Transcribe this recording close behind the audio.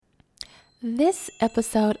This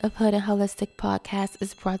episode of Hood and Holistic Podcast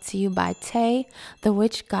is brought to you by Tay, the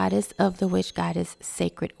witch goddess of the Witch Goddess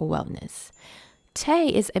Sacred Wellness. Tay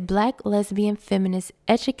is a Black lesbian feminist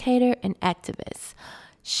educator and activist.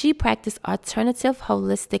 She practices alternative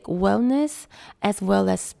holistic wellness as well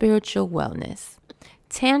as spiritual wellness,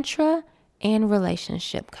 tantra, and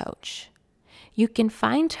relationship coach. You can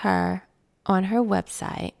find her on her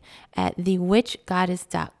website at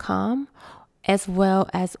thewitchgoddess.com as well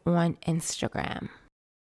as on Instagram.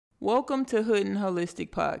 Welcome to Hood and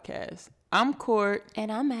Holistic Podcast. I'm Court.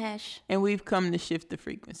 And I'm Ash. And we've come to shift the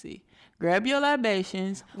frequency. Grab your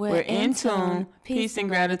libations. We're in tune. Peace and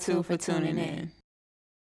gratitude for tuning in.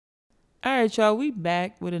 All right, y'all. We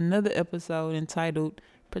back with another episode entitled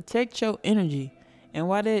Protect Your Energy. And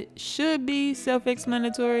while that should be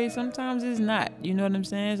self-explanatory, sometimes it's not. You know what I'm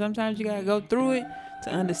saying? Sometimes you got to go through it to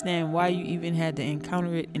understand why you even had to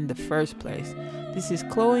encounter it in the first place. This is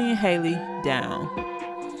Chloe and Haley Down.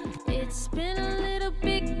 It's been a little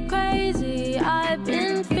bit crazy. I've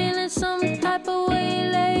been feeling some type of way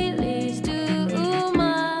lately. It's too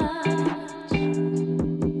much.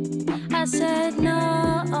 I said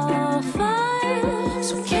no, fine.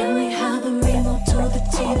 So can we have the remote to the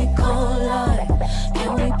TV call live?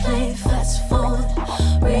 Can we play fast forward?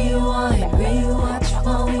 Rewind, rewatch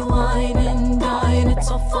while we whine and dine. It's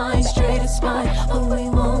all fine, straight as mine. But we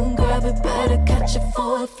won't grab it, better catch it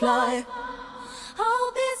for a fly.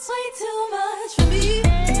 Hope it's way too much for me.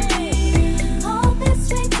 Hope it's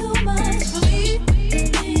way too much for me.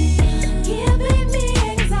 Giving me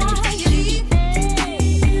anxiety.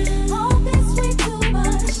 Hope it's way too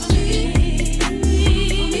much for me.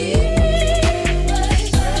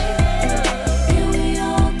 Can we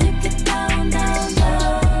all take it down, down,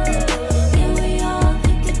 down? Can we all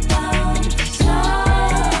take it down,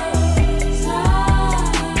 slide, slide,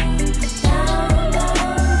 down, down.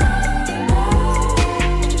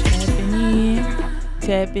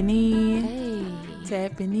 Tapping in. Hey.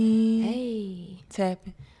 Tapping in. Hey.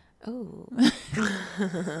 Tapping. Oh.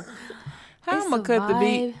 How It's I'm going to a cut the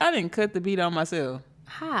beat? vibe. I didn't cut the beat on myself.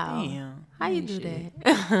 How? Damn. How you Ain't do shit.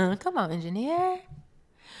 that? Come on, engineer.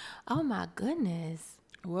 Oh my goodness.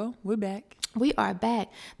 Well, we're back. We are back.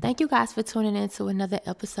 Thank you guys for tuning in to another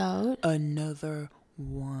episode Another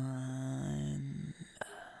one.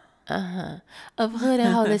 of Hood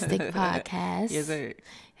and Holistic Podcast. Yes, sir.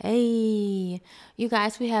 Hey, you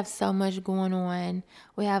guys, we have so much going on.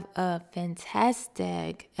 We have a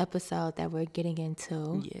fantastic episode that we're getting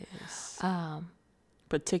into. Yes.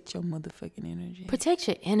 Protect your motherfucking energy. Protect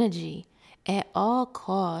your energy at all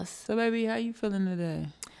costs. So, baby, how you feeling today?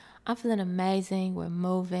 I'm feeling amazing. We're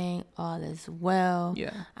moving. All is well.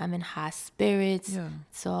 Yeah. I'm in high spirits. Yeah.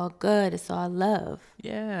 It's all good. It's all love.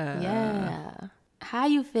 Yeah. Yeah. How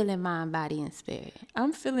you feeling, mind, body, and spirit?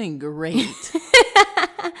 I'm feeling great.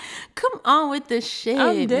 Come on with the shit,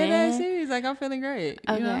 I'm dead man. ass serious. Like, I'm feeling great.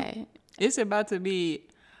 You know? Okay. It's about to be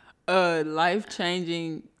a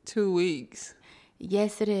life-changing 2 weeks.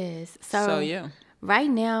 Yes, it is. So, yeah.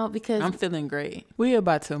 Right now, because I'm feeling great. We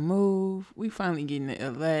about to move. We finally getting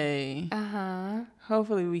to LA.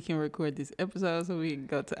 Hopefully we can record this episode so we can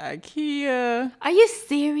go to IKEA. Are you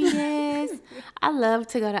serious? I love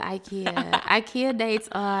to go to IKEA. IKEA dates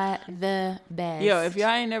are the best. Yo, if y'all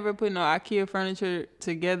ain't never put no IKEA furniture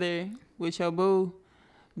together with your boo,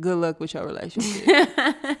 good luck with your relationship.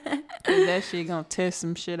 'Cause that shit gonna test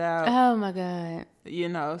some shit out. Oh my God. You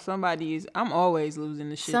know, I'm always losing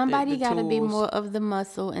the shit. Somebody the gotta be tools. more of the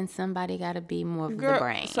muscle and somebody gotta be more of Girl, the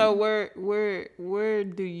brain. So where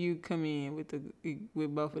do you come in with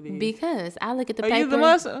both of these? Because I look at the Are paper. you the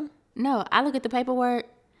muscle? No, I look at the paperwork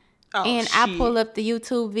Oh, and shit. I pull up the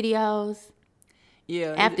YouTube videos.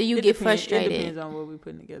 Yeah. after you it get depends- frustrated. It depends on what we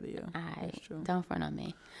putting together, yeah. Alright, That's true. don't front on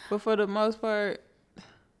me. But for the most part,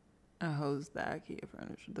 I host the IKEA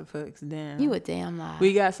furniture. The fuck's down. You a damn lie.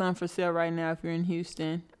 We got some for sale right now if you're in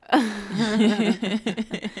Houston.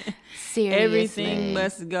 Seriously. Everything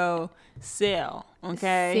must go sell,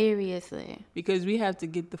 okay? Seriously. Because we have to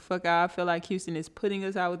get the fuck out. I feel like Houston is putting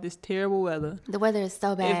us out with this terrible weather. The weather is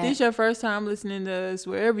so bad. If this your first time listening to us,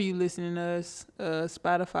 wherever you listening to us,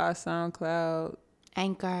 Spotify, SoundCloud,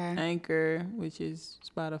 Anchor, which is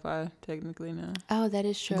Spotify technically now, Oh, that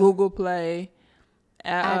is true. Google Play,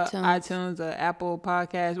 iTunes. iTunes, or Apple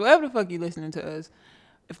Podcasts, wherever the fuck you listening to us.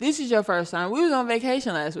 If this is your first time, we was on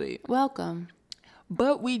vacation last week, Welcome.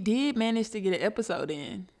 but we did manage to get an episode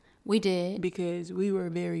in We did. because we were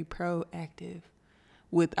very proactive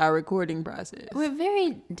with our recording process. We're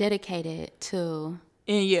very dedicated to.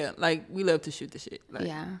 And yeah, like, we love to shoot the shit. Like,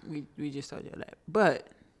 Yeah. We just told you that. But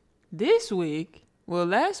this week, well,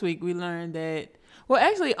 last week we learned that Well,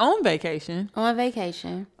 actually, on vacation. On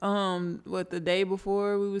vacation. The day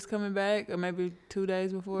before we was coming back, or maybe 2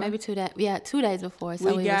 days before? Maybe 2 days. Yeah, 2 days before.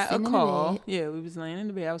 So we got a call. Yeah, we was laying in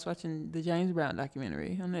the bed. I was watching the James Brown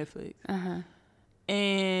documentary on Netflix.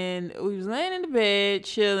 And we was laying in the bed,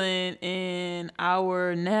 chilling, and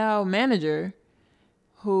our now manager,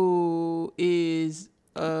 who is...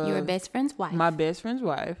 your best friend's wife. My best friend's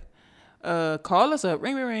wife. Call us up.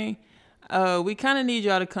 Ring, ring, ring. We kind of need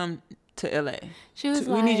y'all to come to LA. She was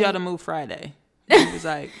we need y'all to move Friday. It was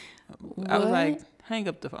like, I was like, hang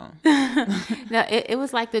up the phone. No, it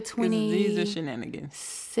was like the 20. These are shenanigans.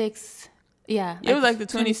 6. Yeah. It was like the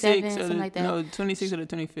 26th or like that. No, 26th or the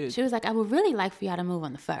 25th. She was like, I would really like for y'all to move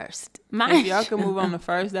on the 1st. If y'all could move on the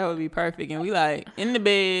 1st, that would be perfect. And we like in the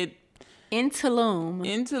bed. In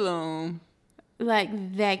Tulum.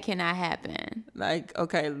 Like, that cannot happen. Like,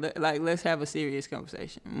 okay, like, let's have a serious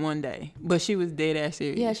conversation one day. But she was dead ass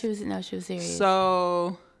serious. Yeah, she was serious.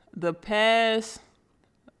 So, the past,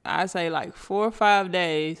 I'd say like 4 or 5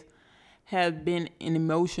 days have been an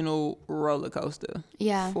emotional roller coaster.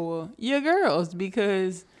 Yeah. For your girls,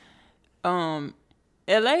 because LA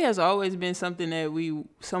has always been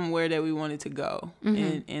somewhere that we wanted to go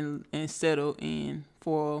and settle in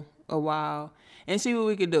for a while. And see what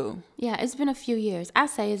we could do. Yeah, it's been a few years. I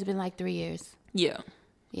say it's been like 3 years. Yeah.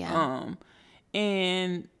 Yeah.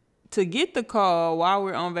 And to get the call while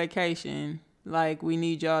we're on vacation, like, we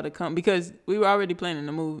need y'all to come, because we were already planning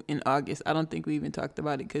to move in August. I don't think we even talked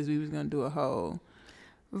about it because we was gonna do a whole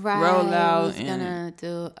rollout. We was gonna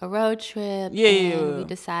do a road trip. Yeah. We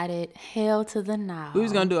decided hell to the no. We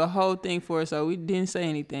was gonna do a whole thing for it, so we didn't say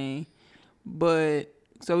anything. But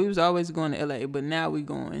so we was always going to LA, but now we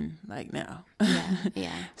going like now.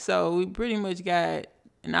 Yeah. So we pretty much got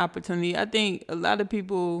an opportunity. I think a lot of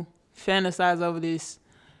people fantasize over this.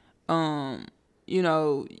 You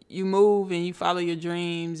move and you follow your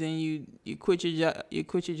dreams and you quit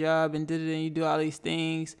your job and you do all these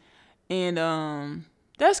things, and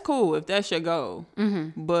that's cool if that's your goal.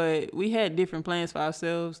 But we had different plans for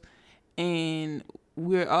ourselves, and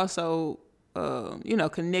we're also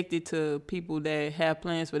connected to people that have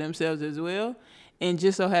plans for themselves as well, and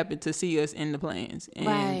just so happen to see us in the plans. And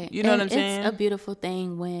right. You know what I'm saying? It's a beautiful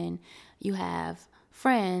thing when you have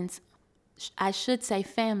friends, I should say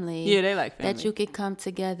family. Yeah, they like family. That you can come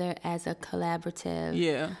together as a collaborative.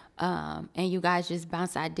 Yeah. And you guys just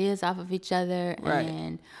bounce ideas off of each other.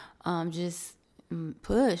 Right. And just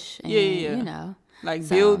push. And, yeah. Like,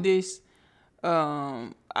 build this.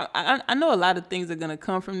 I know a lot of things are gonna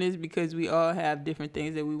come from this because we all have different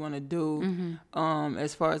things that we want to do.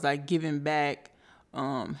 As far as like giving back,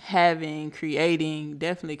 definitely creating.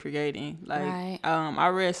 Like, right. I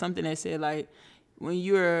read something that said, like, when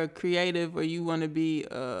you're creative or you want to be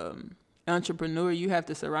entrepreneur, you have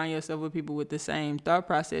to surround yourself with people with the same thought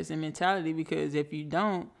process and mentality, because if you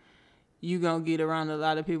don't, you gonna get around a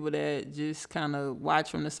lot of people that just kind of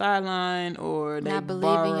watch from the sideline, or they not believe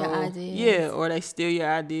borrow, in your ideas. Yeah, or they steal your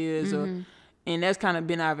ideas, and that's kind of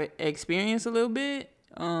been our experience a little bit.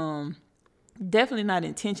 Definitely not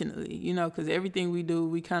intentionally, because everything we do,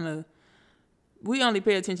 we only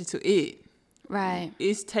pay attention to it. Right.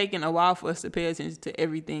 It's taken a while for us to pay attention to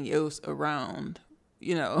everything else around.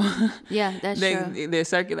 Yeah, that's true. That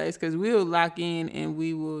circulates, because we'll lock in and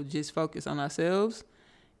we will just focus on ourselves.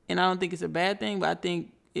 And I don't think it's a bad thing, but I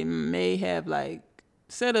think it may have like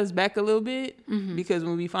set us back a little bit, because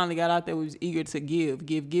when we finally got out there, we was eager to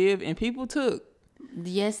give, and people took.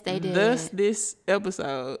 Yes, they did. Thus, this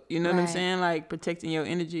episode, you know what I'm saying? Like, protecting your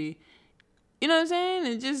energy, you know what I'm saying?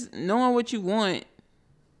 And just knowing what you want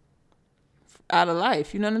out of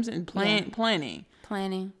life, you know what I'm saying? Planning.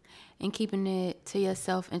 And keeping it to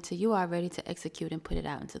yourself until you are ready to execute and put it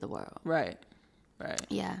out into the world. Right.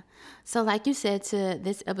 Yeah. So like you said,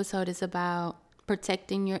 this episode is about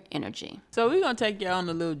protecting your energy. So we're going to take y'all on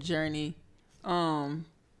a little journey.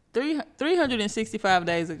 365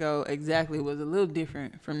 days ago exactly was a little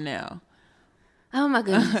different from now. Oh my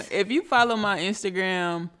goodness. If you follow my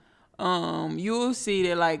Instagram, you'll see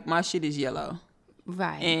that like my shit is yellow.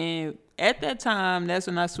 Right. And at that time, that's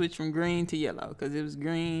when I switched from green to yellow, because it was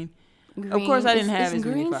green. Of course, I didn't have as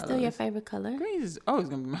many followers. Is green still your favorite color? Green is always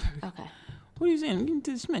going to be my favorite. Okay. What are you saying? Get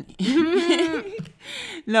into this money.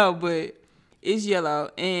 No, but it's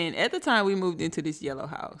yellow. And at the time, we moved into this yellow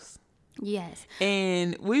house. Yes.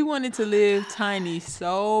 And we wanted to live tiny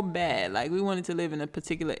so bad. Like, we wanted to live in a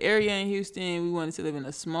particular area in Houston. We wanted to live in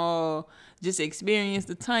a small, just experience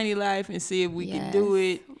the tiny life and see if we could do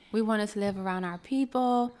it. We wanted to live around our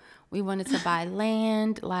people. We wanted to buy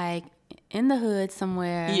land, like, in the hood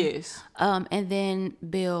somewhere. Yes. And then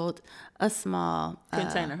build a small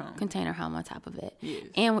container home on top of it. Yes.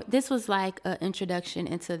 And this was like an introduction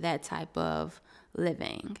into that type of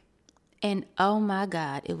living. And oh my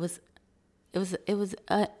God, it was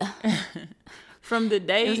from the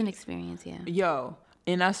day it was an experience, yeah. Yo,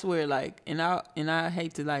 and I swear, like, and I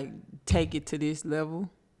hate to like take it to this level.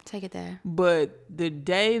 Take it there. But the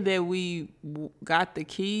day that we got the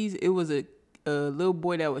keys, it was a little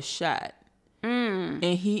boy that was shot. And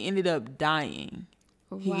he ended up dying.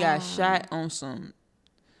 Wow. He got shot on some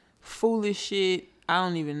foolish shit. I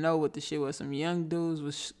don't even know what the shit was. Some young dudes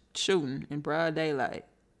was shooting in broad daylight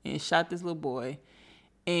and shot this little boy.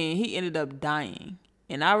 And he ended up dying.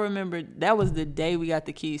 And I remember that was the day we got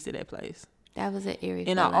the keys to that place. That was an eerie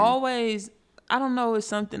and feeling. I don't know, it's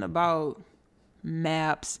something about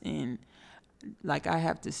maps and like I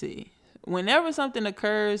have to see. Whenever something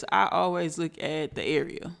occurs, I always look at the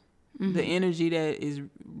area. Mm-hmm. The energy that is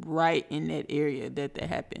right in that area that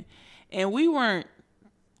happened. And we weren't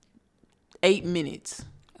 8 minutes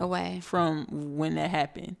away from when that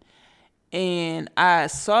happened. And I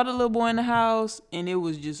saw the little boy in the house, and it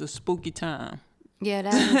was just a spooky time. Yeah,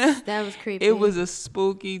 that was creepy. It was a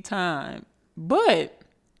spooky time. But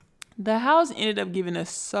the house ended up giving us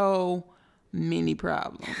so many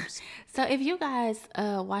problems. So if you guys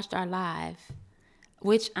watched our live,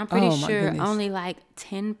 which I'm pretty sure only like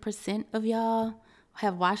 10% of y'all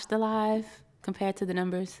have watched the live compared to the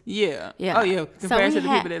numbers. Yeah. Yeah. Oh, yeah. Compared to the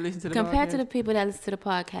people that listen to the podcast. Compared to the people that listen to the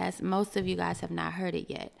podcast, most of you guys have not heard it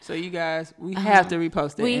yet. So you guys, we have to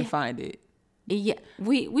repost it and find it. Yeah.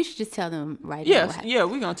 We should just tell them right now. Yes. Yeah,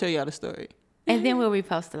 we're going to tell y'all the story. And then we'll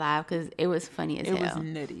repost the live because it was funny as hell. It was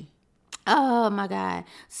nutty. Oh, my God.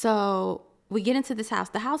 So we get into this house.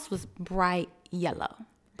 The house was bright yellow.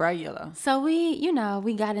 Bright yellow. So we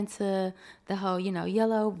got into the whole,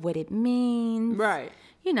 yellow, what it means. Right.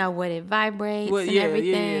 What it vibrates and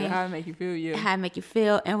everything. Yeah. How it make you feel, yeah. How it make you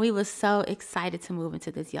feel. And we were so excited to move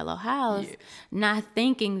into this yellow house, not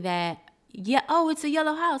thinking that, it's a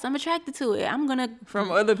yellow house. I'm attracted to it. I'm going to...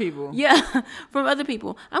 From other people. Yeah, from other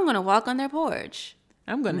people. I'm going to walk on their porch.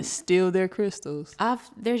 I'm going to steal their crystals. Off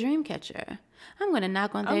their dream catcher. I'm going to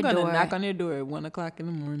knock on their door. I'm going to knock on their door at 1 o'clock in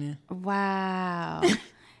the morning. Wow.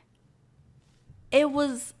 It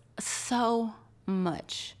was so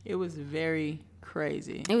much. It was very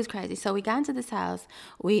crazy. It was crazy. So we got into this house.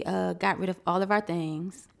 We got rid of all of our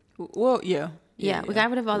things. Well, yeah. Yeah, we got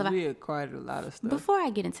rid of all of our... We acquired a lot of stuff. Before I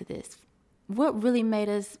get into this, what really made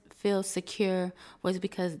us feel secure was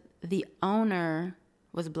because the owner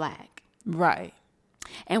was black. Right.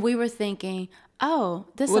 And we were thinking,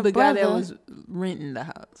 this is a brother. Guy that was renting the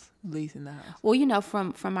house, leasing the house. Well,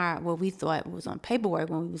 from our what we thought was on paperwork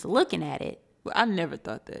when we was looking at it. Well, I never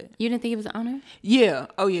thought that. You didn't think it was the owner? Yeah.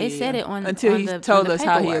 Oh, yeah. It said it on until he told us paperwork.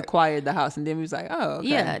 how he acquired the house, and then we was like, oh, okay.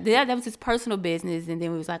 Yeah, that was his personal business, and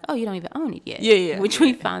then we was like, you don't even own it yet. Yeah. Which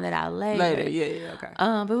we found that out later. Yeah, okay.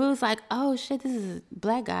 But we was like, oh shit, this is a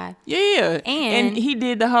black guy. Yeah. And he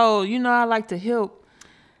did the whole, I like to help.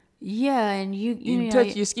 Yeah, and you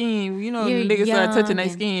touch your skin. Niggas start touching their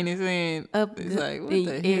skin and saying, it's like, what the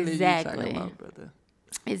hell are you talking about, brother?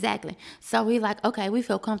 Exactly. So we like, okay, we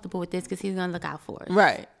feel comfortable with this because he's going to look out for us.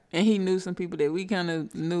 Right. And he knew some people that we kind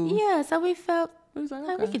of knew. Yeah, so we felt like,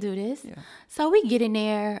 okay, we could do this. Yeah. So we get in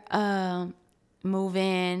there, move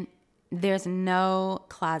in. There's no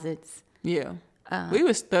closets. Yeah. We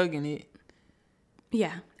was thugging it.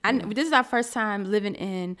 Yeah. This is our first time living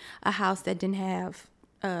in a house that didn't have...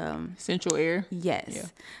 central air. Yes. Yeah.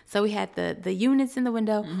 So we had the units in the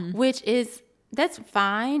window, which that's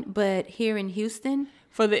fine, but here in Houston...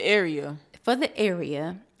 For the area.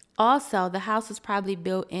 Also, the house was probably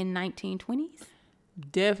built in 1920s.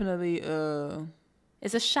 Definitely.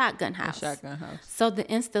 It's a shotgun house. So the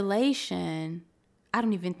installation, I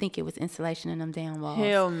don't even think it was installation in them damn walls.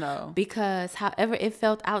 Hell no. Because however it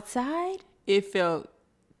felt outside. It felt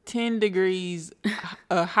 10 degrees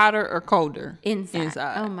hotter or colder.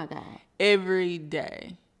 Inside. Oh my God. Every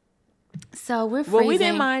day. So we're freezing. Well, we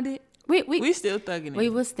didn't mind it. We still thugging it. We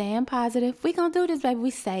was staying positive. We gonna do this, baby.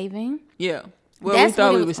 We saving. Yeah. Well, we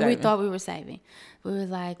thought we were saving. We thought we were saving. We was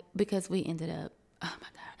like, because we ended up, oh my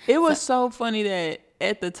God. It was so funny that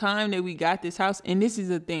at the time that we got this house, and this is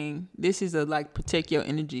a thing, this is a like protect your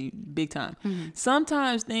energy big time. Mm-hmm.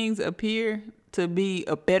 Sometimes things appear to be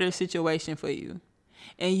a better situation for you.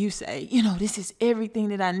 And you say, this is everything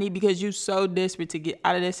that I need because you're so desperate to get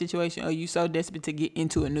out of that situation or you so desperate to get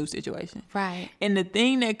into a new situation. Right. And the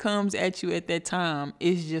thing that comes at you at that time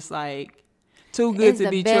is just like, too good to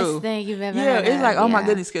be true. It's the best thing you've ever heard it's like, of. oh my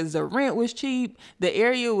goodness, because the rent was cheap. The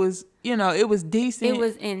area was, it was decent. It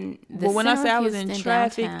was in the But when I center say I of was in Houston,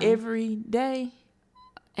 traffic downtown. every day.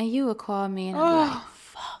 And you would call me and I'm like,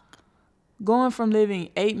 fuck. Going from living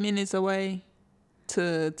 8 minutes away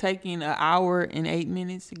to taking an hour and 8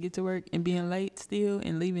 minutes to get to work and being late still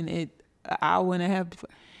and leaving it an hour and a half before.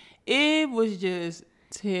 It was just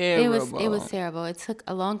terrible. It was terrible. It took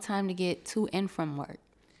a long time to get to and from work.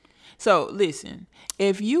 So listen,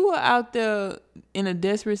 if you are out there in a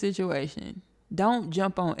desperate situation, don't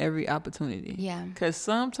jump on every opportunity. Yeah. Because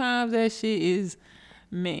sometimes that shit is,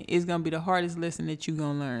 man, it's going to be the hardest lesson that you're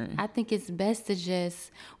going to learn. I think it's best to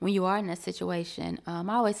just, when you are in that situation, I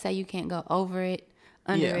always say you can't go over it,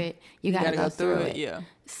 under it. You got to go through it. Yeah.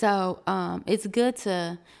 So it's good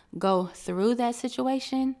to go through that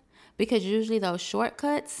situation because usually those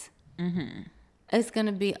shortcuts, it's going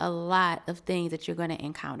to be a lot of things that you're going to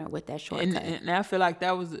encounter with that shortcut. And I feel like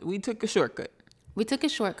we took a shortcut. We took a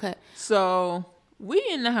shortcut. So we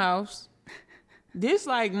in the house. This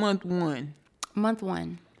like month 1. Month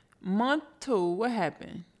 1. Month 2, what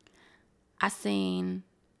happened? I seen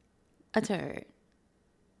a turd.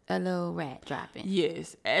 A little rat dropping.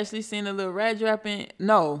 Yes. Ashley seen a little rat dropping.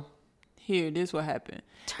 No. Here, this what happened.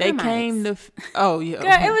 Termites. They came to... Oh, yeah.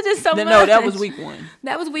 Girl, it was just so much. No, that was week 1.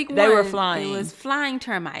 That was week 1. They were flying. It was flying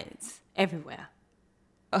termites everywhere.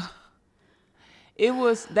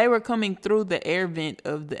 They were coming through the air vent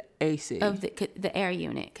of the AC. Of the air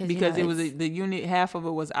unit. Because it was the unit, half of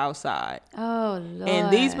it was outside. Oh, Lord.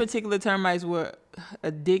 And these particular termites were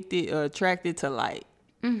attracted to light.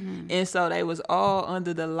 Mm-hmm. And so they was all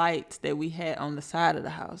under the lights that we had on the side of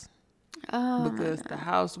the house. Oh, because the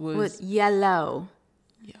house was with yellow.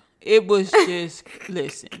 Yeah. It was just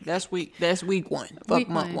listen, that's week 1. Fuck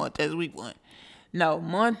month 1. That's week 1. No,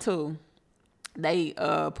 month 2. They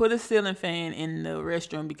put a ceiling fan in the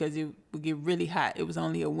restroom because it would get really hot. It was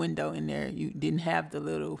only a window in there. You didn't have the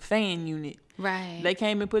little fan unit. Right. They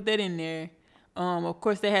came and put that in there. Of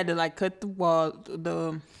course they had to like cut the wall,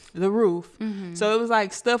 the roof. Mm-hmm. So it was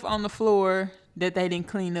like stuff on the floor that they didn't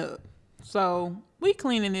clean up. So we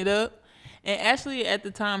cleaning it up. And Ashley at the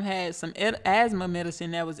time had some asthma medicine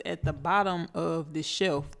that was at the bottom of the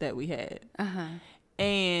shelf that we had.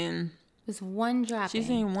 And it was one dropping. She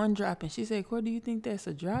seen one dropping. She said, "Court, do you think that's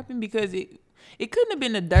a dropping?" Because it couldn't have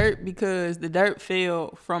been the dirt because the dirt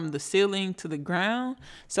fell from the ceiling to the ground.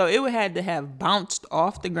 So it would had to have bounced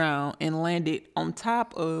off the ground and landed on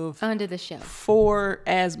top of under the shelf 4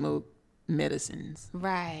 asthma medicines.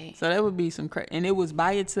 Right. So that would be some crazy. And it was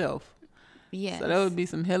by itself. Yes. So that would be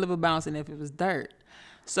some hell of a bouncing if it was dirt.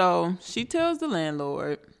 So she tells the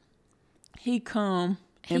landlord, he come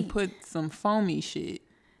and put some foamy shit.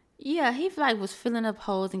 Yeah, he like was filling up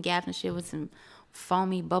holes and gaps and shit with some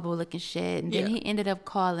foamy bubble looking shit. And then he ended up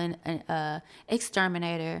calling an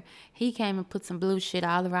exterminator. He came and put some blue shit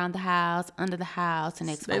all around the house, under the house, and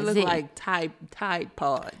XYZ. They look like Tide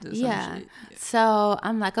Pods or some shit. Yeah. So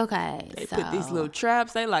I'm like, okay. They put these little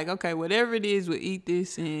traps. They like, okay, whatever it is, we'll eat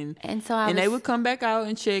this. And they would come back out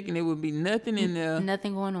and check, and there would be nothing in there.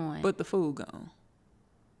 Nothing going on. But the food gone.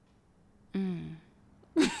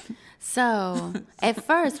 So at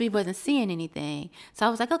first we wasn't seeing anything. So I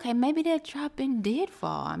was like, okay, maybe that dropping did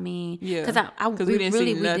fall. I mean, because we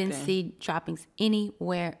didn't see droppings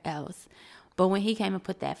anywhere else. But when he came and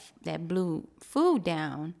put that blue food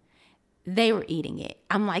down, they were eating it.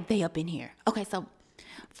 I'm like, they up in here. Okay, so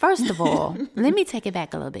first of all, let me take it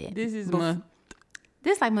back a little bit. This is month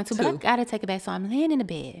 2, but I gotta take it back. So I'm laying in the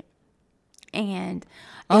bed. And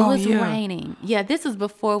it was raining. Yeah, this was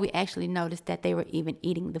before we actually noticed that they were even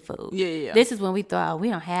eating the food. Yeah. This is when we thought, we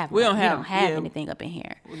don't have anything up in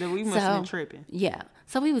here. We must have been tripping. Yeah.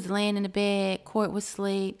 So we was laying in the bed, Court was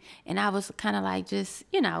asleep, and I was kind of like just,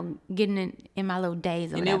 getting in my little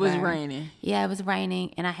daze or whatever. And it was raining. Yeah, it was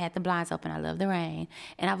raining, and I had the blinds open. I love the rain.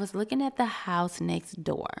 And I was looking at the house next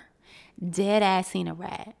door. Dead ass seen a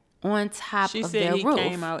rat on top of their roof. She said he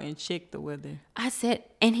came out and checked the weather. I said,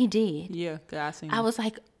 and he did. Yeah, because I seen I was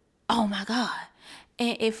like, oh my God.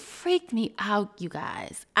 And it freaked me out, you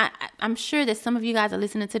guys. I'm sure that some of you guys are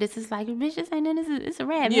listening to this. It's like, bitch, this ain't nothing. It's a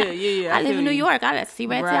rat. Yeah. I live in New York. I see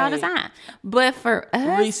rats all the time. But for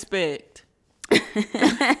us. Respect.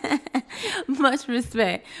 Much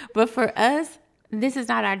respect. But for us, this is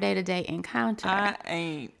not our day-to-day encounter.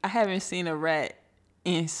 I haven't seen a rat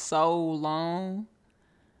in so long.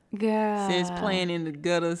 Girl. Since playing in the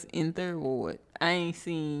gutters in 3rd Ward. I ain't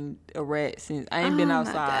seen a rat since. I ain't been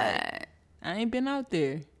outside. I ain't been out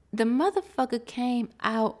there. The motherfucker came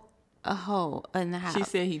out a hole in the house. She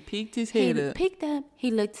said he peeked his head up. He peeked up.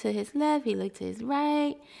 He looked to his left. He looked to his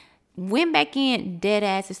right. went back in, dead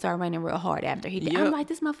ass, and started raining real hard after he did. Yep. I'm like,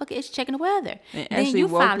 this motherfucker is checking the weather. And then Ashley you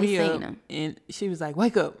woke finally me seen up, him. and she was like,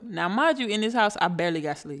 "Wake up!" Now, mind you, in this house, I barely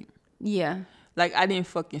got sleep. Yeah. Like I didn't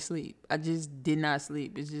fucking sleep. I just did not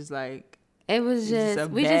sleep. It's just like It was just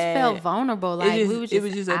we just bad- felt vulnerable. Like it we was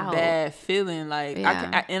was just out. a bad feeling. Like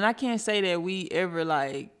Yeah. I can't say that we ever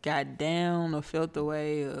like got down or felt the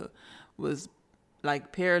way or was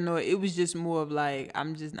like paranoid. It was just more of like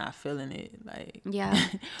I'm just not feeling it. Like Yeah.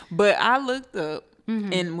 But I looked up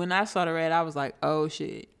and when I saw the rat, I was like, oh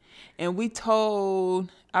shit. And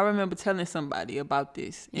I remember telling somebody about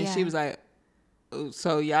this, and she Yeah. was like, oh,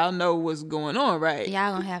 so y'all know what's going on, right?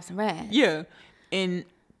 Y'all gonna have some rats. Yeah. And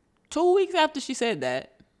 2 weeks after she said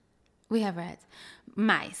that, We have rats.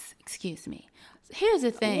 Mice, excuse me. Here's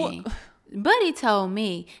the thing. Buddy told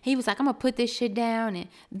me, he was like, I'm gonna put this shit down and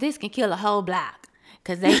this can kill a whole block.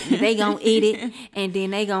 Cause they gonna eat it and then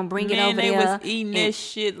they gonna bring it over they there. was eating that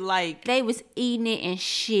shit like, They was eating it and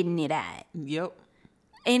shitting it out. yep.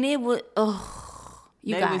 And it was,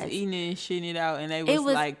 you They guys. was eating it and shitting it out, and they It was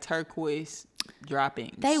was- like turquoise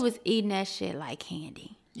droppings. They was eating that shit like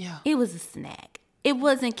candy. Yeah. It was a snack. It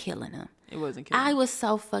wasn't killing them. It wasn't killing. I was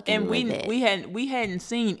so fucking And livid. we hadn't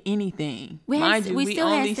seen anything. We Mind hadn't- you, we still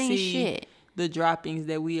only hadn't seen see shit. the droppings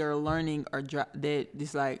that we are learning are that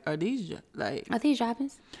it's like, are these like? Are these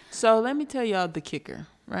droppings? So let me tell y'all the kicker,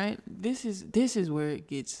 right? This is where it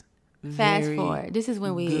gets Fast very forward. This is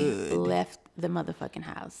when we good. left the motherfucking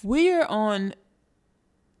house. We are on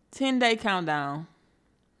 10-day countdown.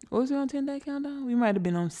 What was we on 10-day countdown? We might have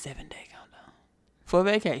been on 7-day countdown for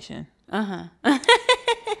vacation. Uh-huh.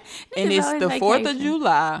 And it's always the 4th of vacation.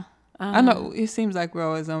 July. I know it seems like we're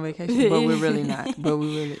always on vacation, but we're really not. But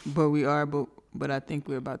we are. But I think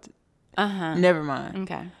we're about to. Uh-huh. Never mind.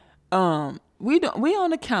 Okay. We on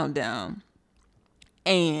the countdown,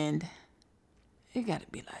 and it got to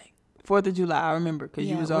be like 4th of July. I remember because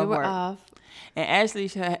you was we off were work. off. And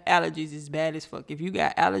Ashley's allergies is bad as fuck. If you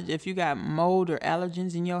got mold or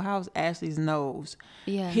allergens in your house, Ashley's knows.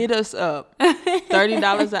 Yeah. Hit us up.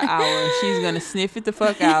 $30 an hour. She's gonna sniff it the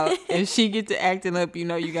fuck out. If she get to acting up, you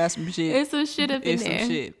know you got some shit. It's some shit up in It's there. some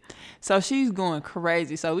shit. So she's going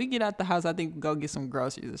crazy. So we get out the house. I think we go get some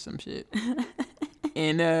groceries or some shit.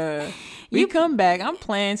 And we come back. I'm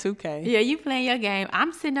playing 2K. Yeah, you playing your game.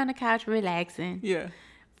 I'm sitting on the couch relaxing, Yeah.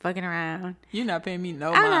 fucking around. You're not paying me no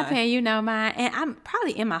I'm mind. not paying you no mind. And I'm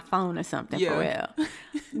probably in my phone or something for real.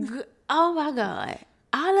 Oh my God.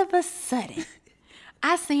 All of a sudden,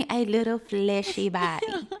 I seen a little fleshy body.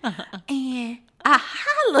 And I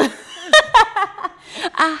hollered.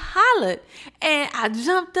 I hollered. And I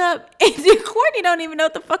jumped up. And then Courtney don't even know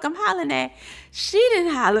what the fuck I'm hollering at. She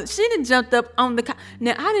didn't holler. She didn't jumped up on the couch.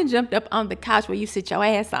 Now, I didn't jumped up on the couch where you sit your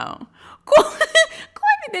ass on. Courtney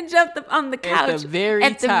done jumped up on the couch. At the very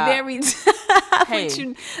At the top. very top. Hey. What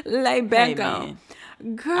you lay back Hey, on.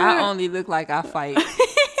 Girl. I only look like I fight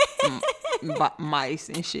mice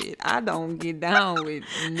and shit. I don't get down with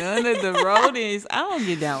none of the rodents. I don't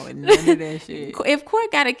get down with none of that shit. If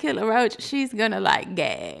Court got to kill a roach, she's gonna like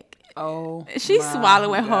gag. Oh, She's my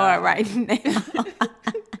swallowing God. hard right now.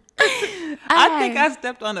 I think I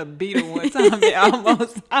stepped on a beetle one time and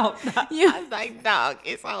almost out. I was like, dog,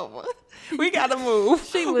 it's over. We gotta move.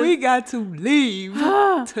 We got to leave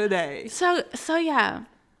today. So yeah.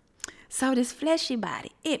 So this fleshy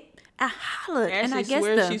body, I hollered and I Ashley guess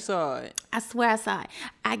swears she saw it. I swear I saw it.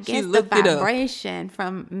 I guess the looked it up. vibration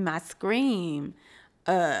from my scream,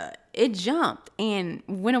 it jumped and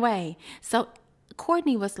went away. So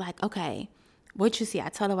Courtney was like, okay, what you see? I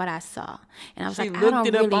told her what I saw. And I was She like, I looked don't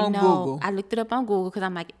it up really on know. Google. I looked it up on Google because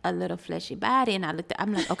I'm like, a little fleshy body. And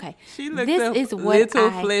I'm like, okay, She looked this up is what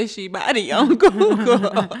little fleshy body on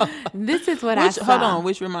Google. This is what I saw. Hold on,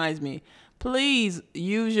 which reminds me. Please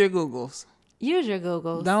use your Googles. Use your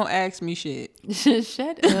Googles. Don't ask me shit.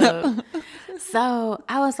 Shut up. So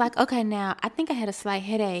I was like, okay, now I think I had a slight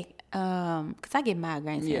headache because I get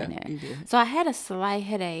migraines here and Yeah, there. you do. So I had a slight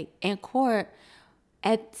headache. In court,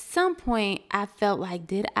 at some point, I felt like,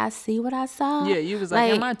 did I see what I saw? Yeah, you was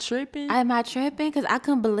like, am I tripping? Am I tripping? Because I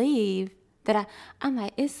couldn't believe that I'm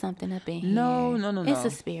like, it's something up in here. No. It's a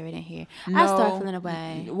spirit in here. I No. start feeling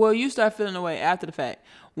away. Well, you start feeling away after the fact.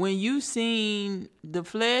 When you seen the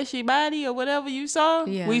fleshy body or whatever you saw,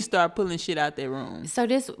 Yeah. we start pulling shit out their room. So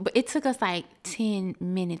but it took us like 10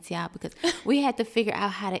 minutes, y'all, because we had to figure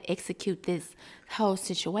out how to execute this whole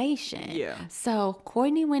situation. Yeah. So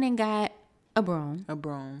Courtney went and got a broom, A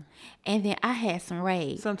broom. and then I had some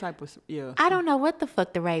raid. Some type of, yeah. I don't know what the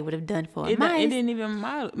fuck the raid would have done for It mice. didn't even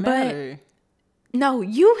matter. No,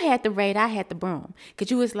 you had the raid, I had the broom.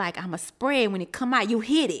 Because you was like, I'm a spray. When it come out, you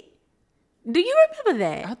hit it. Do you remember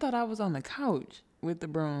that? I thought I was on the couch with the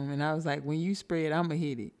broom, and I was like, when you spread, I'm going to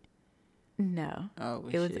hit it. No. Oh,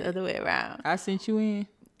 it was the other way around. I sent you in?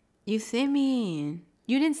 You sent me in.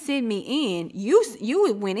 You didn't send me in.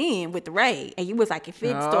 You went in with the raid, and you was like, if it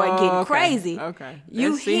started getting crazy, okay.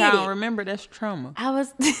 You see hit how I it. don't remember. That's trauma. I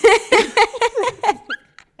was.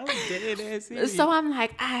 I was dead ass serious. So I'm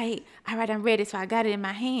like, all right, I'm ready. So I got it in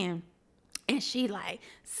my hand, and she like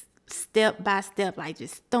step by step, like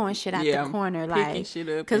just throwing shit out the corner, like shit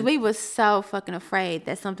up, because we was so fucking afraid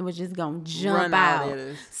that something was just gonna jump out.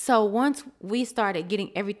 So once we started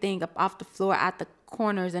getting everything up off the floor, out the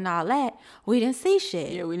corners and all that, we didn't see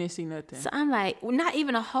shit. Yeah, we didn't see nothing. So I'm like, not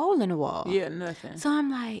even a hole in the wall. Yeah, nothing. So I'm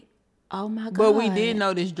like, oh my God. But we did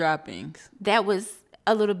notice droppings. That was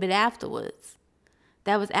a little bit afterwards.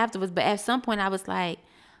 But at some point I was like,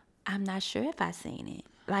 I'm not sure if I seen it.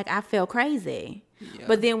 Like, I felt crazy. Yeah.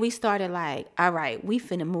 But then we started like, all right, we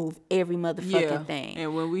finna move every motherfucking thing.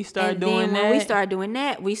 And when we started doing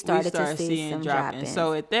that, we started to see some dropping.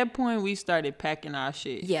 So at that point, we started packing our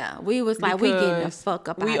shit. Yeah, we was like, we getting the fuck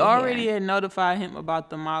up out of here. We already had notified him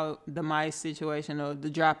about the mice situation or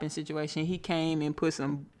the dropping situation. He came and put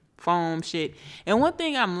some foam shit. And one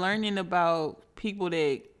thing I'm learning about people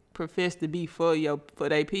that profess to be for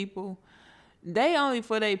their people, they only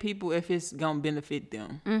for their people if it's gonna benefit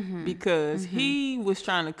them. Mm-hmm. Because he was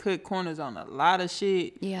trying to cut corners on a lot of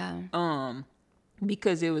shit. Yeah.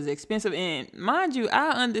 Because it was expensive. And mind you,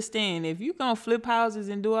 I understand if you gonna flip houses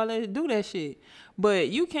and do all that, do that shit. But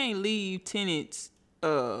you can't leave tenants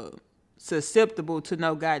susceptible to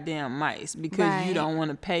no goddamn mice because you don't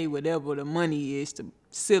want to pay whatever the money is to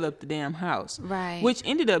seal up the damn house. Right. Which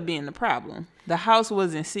ended up being the problem. The house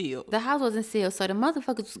wasn't sealed. So the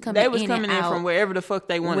motherfuckers was coming in. They was coming in from wherever the fuck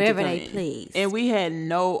they wanted to come in. Wherever they please. And we had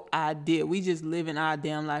no idea. We just living our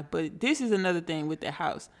damn life. But this is another thing with the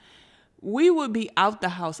house. We would be out the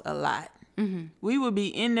house a lot. Mm-hmm. We would be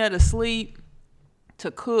in there to sleep,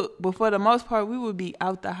 to cook, but for the most part, we would be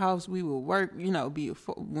out the house. We would work,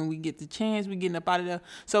 when we get the chance, we getting up out of there.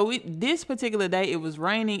 So this particular day, it was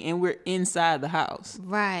raining and we're inside the house.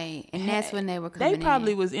 Right, and that's when they were coming in. They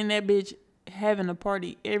probably was in that bitch having a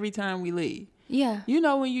party every time we leave. Yeah. You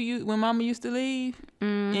know when mama used to leave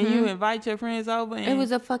and you invite your friends over. And it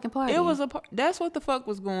was a fucking party. It was that's what the fuck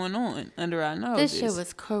was going on under our noses. This shit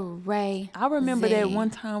was crazy. I remember that one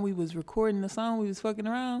time we was recording the song, we was fucking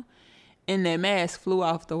around, and that mask flew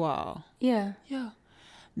off the wall. Yeah. Yeah.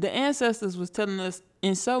 The ancestors was telling us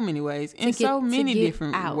in so many ways, in so many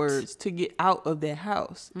different words, to get out of that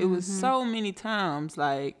house. It was so many times,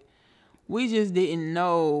 like, we just didn't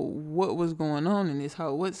know what was going on in this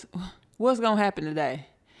hole. What's going to happen today?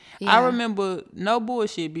 Yeah. I remember, no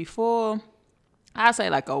bullshit, before, I say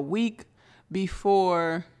like a week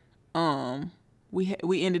before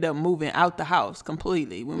we ended up moving out the house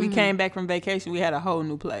completely. When we came back from vacation, we had a whole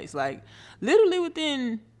new place. Like, literally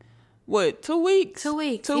within, 2 weeks? 2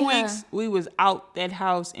 weeks, 2 weeks, we was out that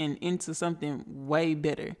house and into something way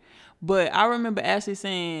better. But I remember Ashley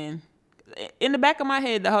saying, in the back of my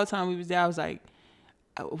head the whole time we was there, I was like,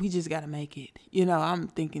 we just gotta make it. I'm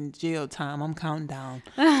thinking jail time. I'm counting down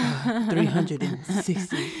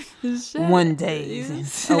 361 days and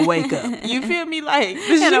a wake up. You feel me? Like,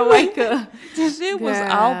 and a wake up. This shit was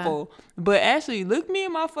awful. But Ashley, look me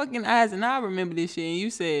in my fucking eyes, and I remember this shit. And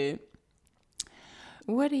you said,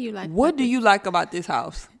 "What do you like? What do you like about this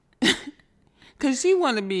house?" Cause she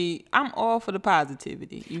want to be. I'm all for the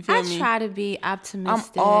positivity. You feel me? I try to be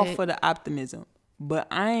optimistic. I'm all for the optimism. But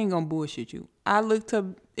I ain't gonna bullshit you. I looked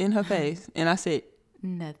her in her face and I said,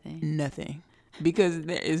 Nothing. Because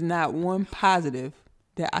there is not one positive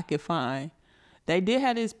that I could find. They did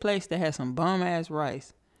have this place that had some bum ass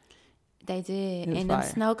rice. They did. And them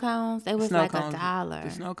snow cones, they was like $1.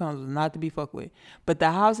 The snow cones was not to be fucked with. But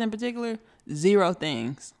the house in particular, 0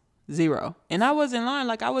 things. 0. And I wasn't lying.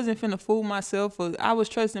 Like, I wasn't finna fool myself. I was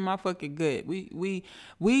trusting my fucking gut.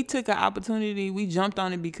 We took an opportunity. We jumped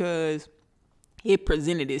on it because it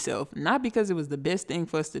presented itself, not because it was the best thing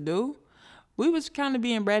for us to do. We was kind of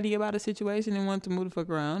being bratty about a situation and wanted to move the fuck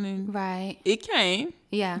around, and it came.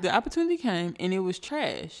 Yeah, the opportunity came, and it was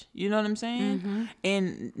trash. You know what I'm saying? Mm-hmm.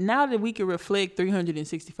 And now that we can reflect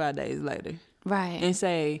 365 days later, and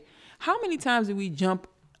say, how many times did we jump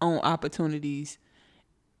on opportunities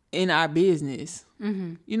in our business?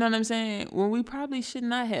 Mm-hmm. You know what I'm saying? When we probably should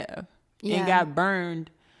not have, and got burned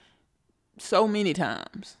so many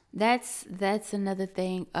times. That's another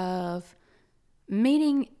thing of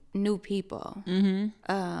meeting new people,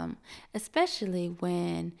 especially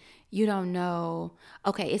when you don't know.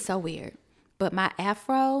 Okay, it's so weird, but my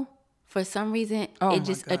afro for some reason, it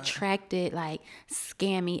just attracted like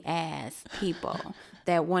scammy ass people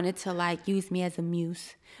that wanted to like use me as a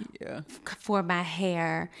muse for my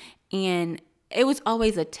hair. And it was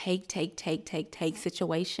always a take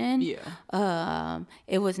situation. Yeah.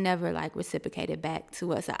 It was never like reciprocated back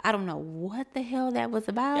to us. I don't know what the hell that was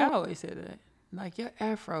about. Yeah, I always said that. Like, your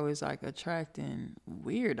afro is like attracting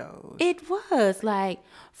weirdos. It was like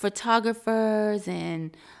photographers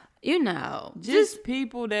and, you know, just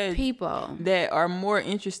people that are more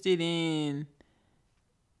interested in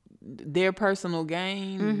their personal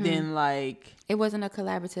gain than like. It wasn't a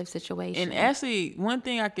collaborative situation. And Ashley, one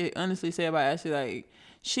thing I could honestly say about Ashley, like,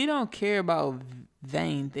 she don't care about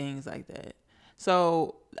vain things like that.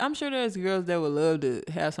 So I'm sure there's girls that would love to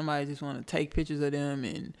have somebody just want to take pictures of them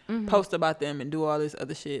and post about them and do all this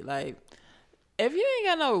other shit. Like, if you ain't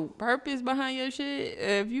got no purpose behind your shit,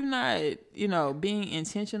 if you not, you know, being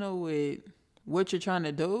intentional with what you're trying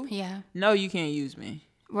to do, no, you can't use me.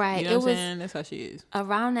 Right. You know what I'm saying? That's how she is.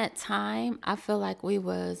 Around that time, I feel like we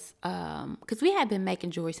was, because we had been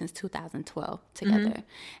making jewelry since 2012 together.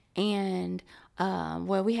 And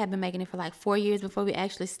well, we had been making it for like 4 years before we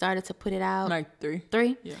actually started to put it out. Like 3.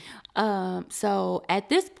 3? Yeah. So at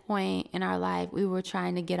this point in our life, we were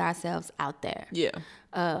trying to get ourselves out there. Yeah.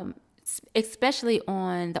 Especially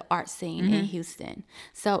on the art scene in Houston.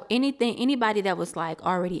 So anybody that was like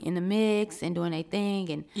already in the mix and doing a thing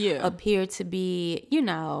and appeared to be, you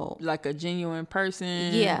know, like a genuine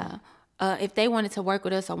person. Yeah. If they wanted to work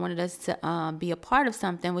with us or wanted us to be a part of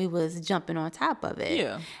something, we was jumping on top of it.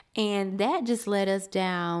 Yeah. And that just led us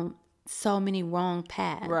down so many wrong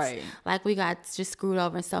paths. Right. Like we got just screwed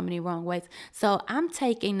over in so many wrong ways. So I'm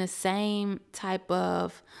taking the same type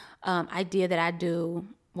of idea that I do,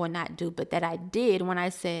 well not do, but that I did when I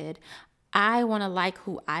said, I want to like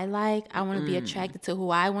who I like. I want to be attracted to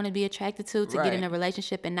who I want to be attracted to get in a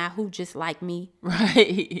relationship and not who just like me. Right.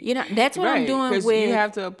 You know, that's what I'm doing with. You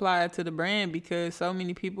have to apply it to the brand because so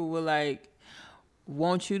many people will like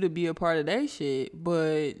want you to be a part of their shit,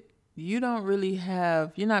 but you don't really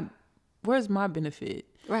have, you're not, where's my benefit?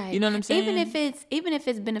 Right. You know what I'm saying? Even if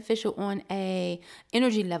it's beneficial on a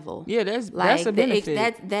energy level. Yeah, that's a benefit.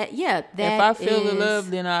 If I feel the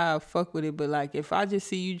love, then I'll fuck with it. But like if I just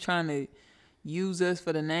see you trying to use us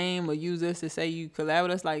for the name or use us to say you collab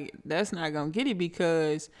with us, like that's not gonna get it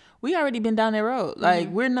because we already been down that road. Like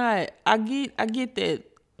we're not. I get that.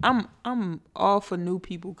 I'm all for new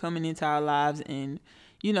people coming into our lives and,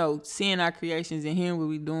 you know, seeing our creations and hearing what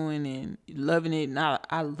we're doing and loving it. And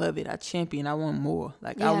I love it. I champion. I want more.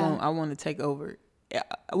 Like I want to take over.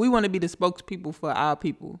 We want to be the spokespeople for our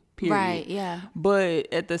people. Period. Right. Yeah.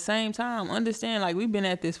 But at the same time, understand like we've been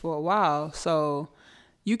at this for a while, so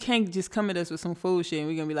you can't just come at us with some fool shit and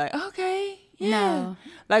we're gonna be like, okay. Yeah. No.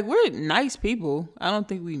 Like we're nice people. I don't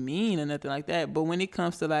think we mean or nothing like that. But when it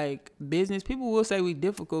comes to like business, people will say we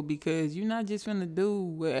difficult because you're not just gonna do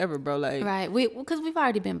whatever, bro. Like right, because we've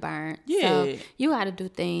already been burned. Yeah. So you got to do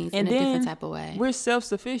things in a different type of way. We're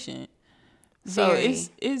self-sufficient, so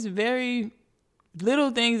it's very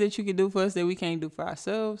little things that you can do for us that we can't do for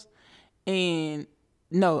ourselves. And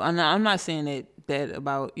no, I'm not saying that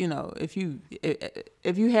about, you know, if you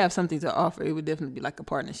have something to offer, it would definitely be like a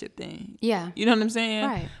partnership thing. Yeah. You know what I'm saying?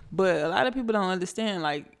 Right. But a lot of people don't understand,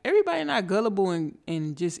 like, everybody not gullible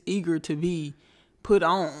and just eager to be put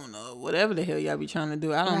on or whatever the hell y'all be trying to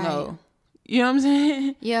do. I don't know. You know what I'm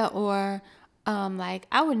saying? Yeah, or like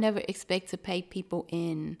I would never expect to pay people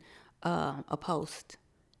in a post.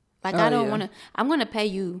 Like I don't want to, I'm going to pay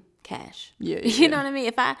you cash. Yeah. You know what I mean?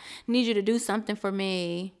 If I need you to do something for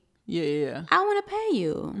me, yeah, I want to pay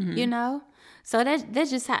you, you know? So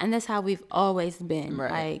that's just how, and that's how we've always been.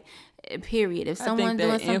 Right. Like, period. If someone's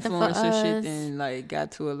doing something for us. Influencer shit then like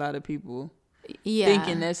got to a lot of people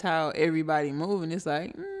thinking that's how everybody moving. It's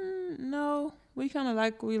like, no, we kind of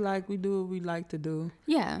like we do what we like to do.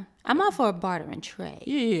 Yeah. I'm all for a barter and trade.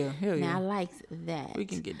 Yeah, hell yeah. Now, I like that. We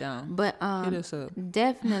can get down. But hit us up.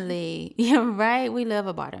 Definitely, yeah, right? We love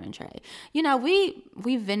a barter and trade. You know, we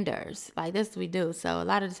vendors. Like, that's what we do. So, a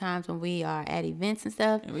lot of the times when we are at events and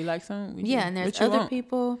stuff. And we like something. And there's other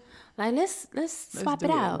people. Like, let's swap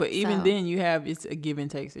it out. But even then, it's a give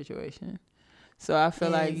and take situation. So, I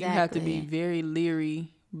feel like you have to be very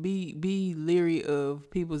leery. Be leery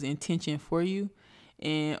of people's intention for you.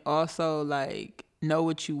 And also, like, know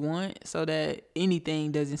what you want so that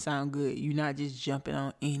anything doesn't sound good. You're not just jumping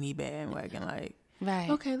on any bandwagon like, right.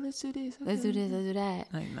 Okay, let's do this. Okay. Let's do this. Let's do that.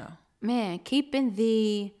 Like, no. Man, keeping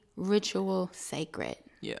the ritual sacred.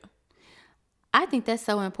 Yeah. I think that's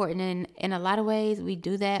so important. And in a lot of ways, we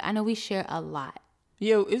do that. I know we share a lot.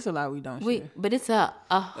 Yeah, it's a lot we don't share. But it's a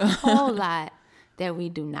whole lot that we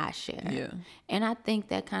do not share. Yeah. And I think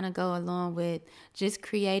that kind of go along with just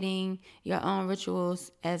creating your own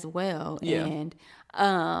rituals as well. Yeah.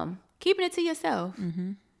 And keeping it to yourself.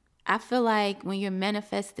 Mm-hmm. I feel like when you're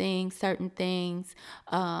manifesting certain things,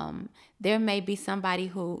 there may be somebody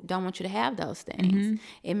who don't want you to have those things. Mm-hmm.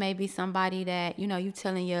 It may be somebody that, you know, you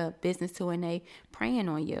telling your business to and they praying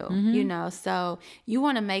on you, Mm-hmm. you know. So you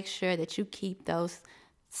want to make sure that you keep those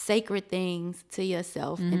sacred things to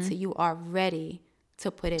yourself until you are ready to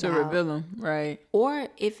put it To out. reveal them, right? Or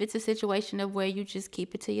if it's a situation of where you just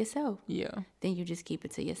keep it to yourself, Yeah. then you just keep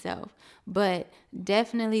it to yourself. But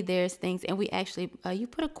definitely there's things, and we actually, you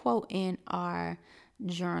put a quote in our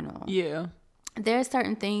journal. Yeah. There are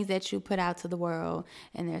certain things that you put out to the world,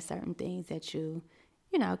 and there are certain things that you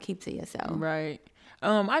know, keep to yourself. Right.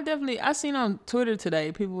 I seen on Twitter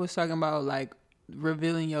today, people was talking about like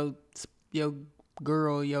revealing your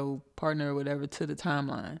girl, your partner or whatever to the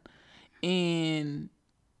timeline. And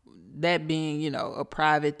that being, you know, a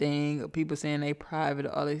private thing, or people saying they private,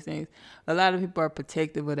 or all these things. A lot of people are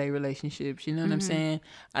protective of their relationships. You know what I'm saying?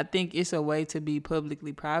 I think it's a way to be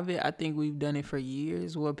publicly private. I think we've done it for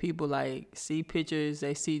years, where people like see pictures,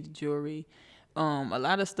 they see the jewelry, a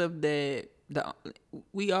lot of stuff that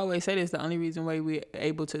we always say this. The only reason why we're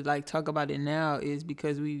able to like talk about it now is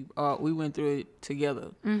because we went through it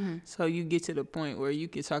together. So you get to the point where you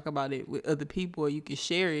can talk about it with other people, or you can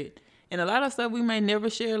share it. And a lot of stuff we may never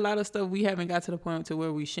share. A lot of stuff we haven't got to the point to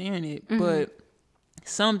where we sharing it. But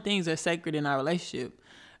some things are sacred in our relationship.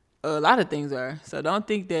 A lot of things are. So don't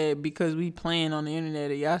think that because we playing on the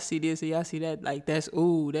internet, or y'all see this or y'all see that, like that's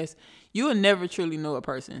you will never truly know a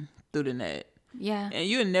person through the net. Yeah. And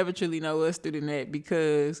you'll never truly know us through the net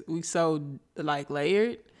because we so like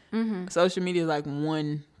layered. Social media is like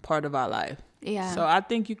one part of our life. Yeah. So I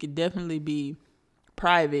think you could definitely be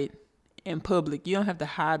private and public. You don't have to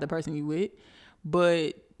hide the person you with,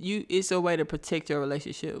 but it's a way to protect your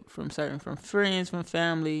relationship from friends, from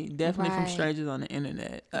family, definitely from strangers on the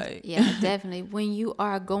internet. Like, yeah, definitely. When you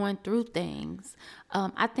are going through things,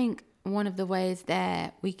 I think one of the ways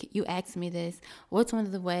that you asked me this, what's one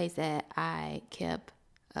of the ways that I kept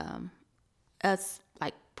us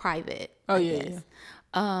like private? Oh, I yeah,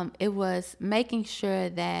 guess. It was making sure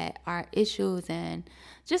that our issues and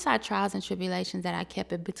just our trials and tribulations, that I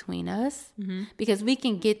kept it between us, because we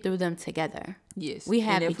can get through them together. Yes. We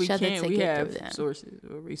have and if each we other can't, to we get have through them. sources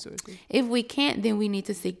or resources. If we can't, then we need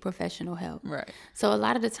to seek professional help. Right. So a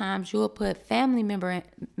lot of the times you'll put family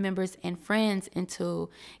members and friends into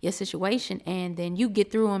your situation, and then you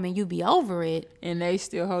get through them and you be over it. And they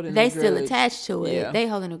still holding. They a still grudge. attached to it. Yeah. They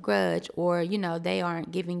holding a grudge, or you know, they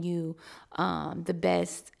aren't giving you the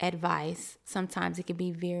best advice. Sometimes it can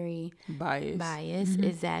be very biased.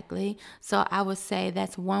 Exactly. So I would say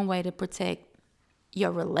that's one way to protect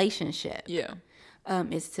your relationship. Yeah.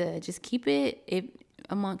 Is to just keep it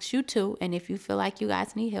amongst you two, and if you feel like you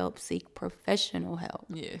guys need help, seek professional help.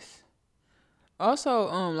 Yes. Also,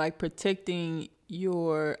 like protecting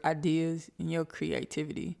your ideas and your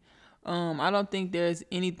creativity. I don't think there's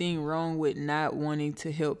anything wrong with not wanting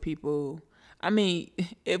to help people. I mean,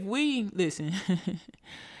 if we listen,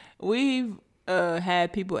 we've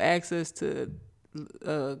had people ask us to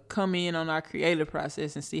come in on our creative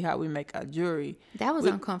process and see how we make our jewelry. That was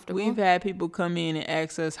uncomfortable. We've had people come in and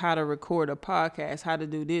ask us how to record a podcast, how to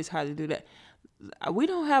do this, how to do that. We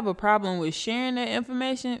don't have a problem with sharing that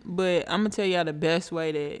information, but I'm gonna tell y'all the best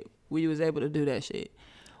way that we was able to do that shit.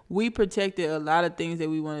 We protected a lot of things that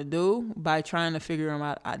we want to do by trying to figure them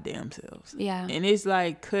out our damn selves. Yeah. And it's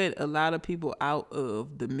like cut a lot of people out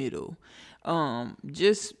of the middle.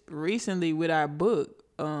 Just recently with our book,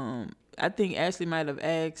 I think Ashley might have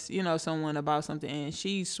asked, someone about something, and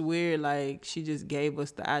she swear like she just gave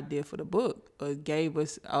us the idea for the book, or gave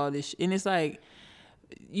us all this and it's like,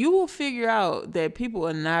 you will figure out that people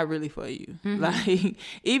are not really for you. Like,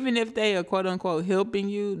 even if they are quote unquote helping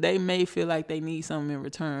you, they may feel like they need something in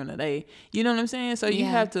return, or they, you know what I'm saying? So you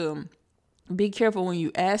have to be careful when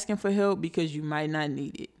you asking for help, because you might not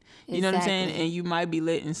need it. You know what I'm saying? And you might be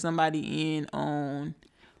letting somebody in on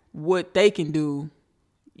what they can do.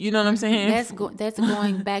 You know what I'm saying? That's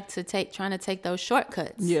going back to trying to take those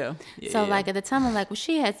shortcuts. Yeah. So like at the time, I'm like, well,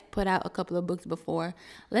 she has put out a couple of books before.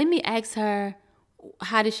 Let me ask her,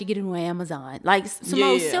 how did she get it on Amazon? Like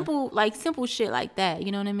some simple shit like that.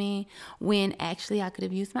 You know what I mean? When actually I could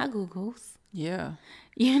have used my Googles. Yeah.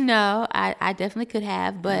 I definitely could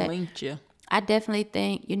have, but linked you. I definitely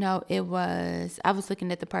think, I was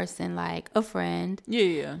looking at the person like a friend.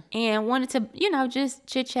 Yeah. And wanted to, just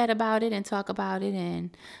chit chat about it and talk about it. And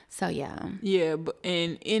so, yeah. Yeah. But,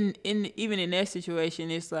 and even in that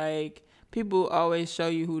situation, it's like, people always show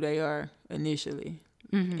you who they are initially.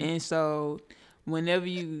 Mm-hmm. And so whenever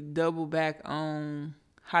you double back on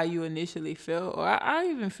how you initially felt, or I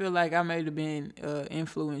even feel like I might have been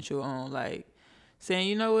influential on like saying,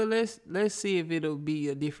 you know what, let's see if it'll be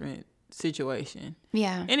a different situation.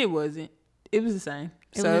 Yeah. And it wasn't. It was the same.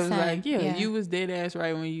 It So was it the was same. like, yeah, Yeah. you was dead ass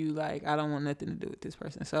right when you like, I don't want nothing to do with this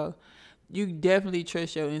person. So you definitely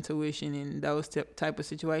trust your intuition in those type of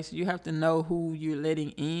situations. You have to know who you're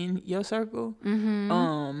letting in your circle.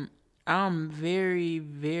 Mm-hmm. I'm very,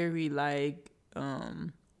 very like,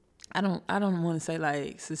 I don't want to say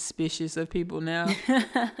like suspicious of people now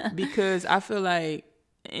because I feel like,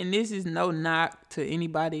 and this is no knock to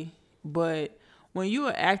anybody, but when you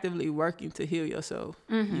are actively working to heal yourself,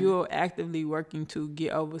 you're actively working to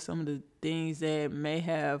get over some of the things that may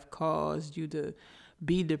have caused you to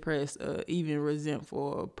be depressed or even resentful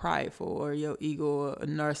or prideful or your ego or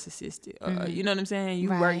narcissistic. You know what I'm saying?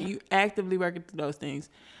 You actively working through those things.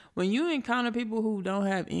 When you encounter people who don't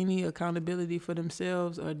have any accountability for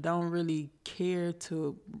themselves or don't really care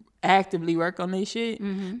to actively work on their shit,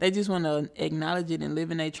 they just want to acknowledge it and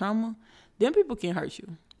live in their trauma, then people can hurt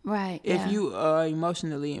you. Right. If you are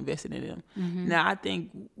emotionally invested in them. Now, I think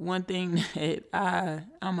one thing that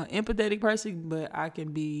I'm an empathetic person, but I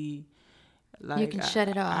can be like, you can shut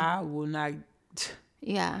it off. I will not.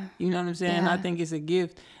 Yeah. You know what I'm saying? Yeah. I think it's a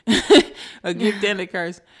gift, a gift and a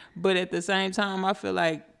curse. But at the same time, I feel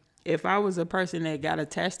like if I was a person that got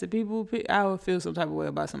attached to people, I would feel some type of way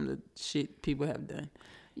about some of the shit people have done.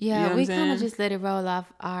 Yeah, you know we kind of just let it roll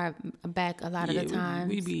off our back a lot of the Yeah, times.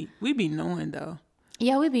 we be knowing though.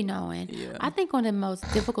 Yeah, we be knowing. Yeah. I think one of the most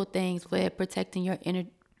difficult things with protecting your inner.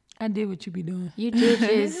 I did what you be doing. You did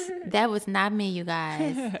just. That was not me, you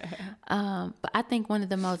guys. But I think one of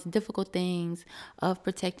the most difficult things of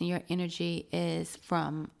protecting your energy is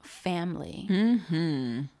from family.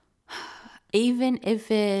 Mm-hmm. Even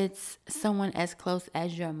if it's someone as close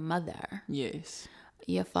as your mother, Yes.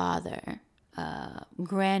 your father,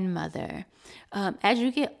 grandmother. As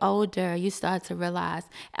you get older, you start to realize,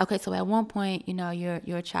 okay, so at one point, you know,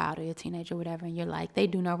 you're a child or you're a teenager or whatever, and you're like, they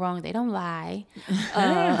do no wrong, they don't lie.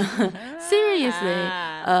 Seriously,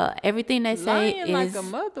 everything they say Lying is like a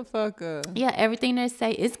motherfucker. Yeah, everything they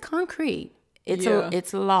say is concrete. It's Yeah.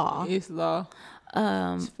 it's law. It's law.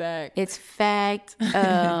 It's fact. It's fact.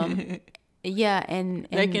 Yeah, and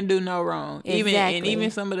They can do no wrong. Exactly. Even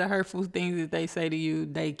some of the hurtful things that they say to you,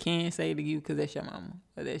 they can say to you because that's your mama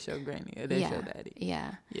or that's your granny or that's your daddy.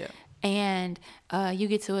 Yeah. Yeah. And you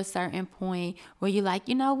get to a certain point where you're like,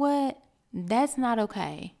 you know what? That's not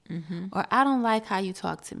okay. Or I don't like how you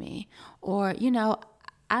talk to me. Or, you know,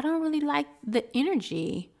 I don't really like the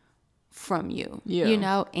energy from you. Yeah. You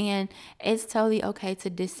know, and it's totally okay to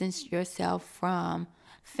distance yourself from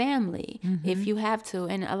family if you have to.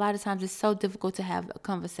 And a lot of times it's so difficult to have a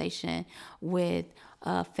conversation with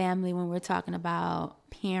family when we're talking about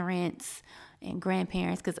parents and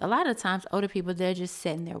grandparents, because a lot of times older people, they're just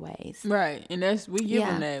set in their ways. Right. And we give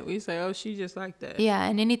Yeah. them that. We say, oh, she just like that. Yeah,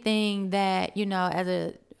 and anything that, you know,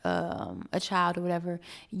 as a child or whatever,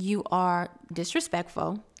 you are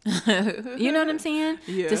disrespectful. You know what I'm saying?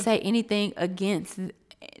 Yeah. To say anything against,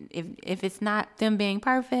 if it's not them being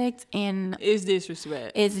perfect, and It's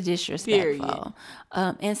disrespect. it's disrespectful.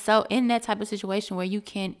 Period. And so in that type of situation where you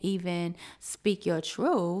can't even speak your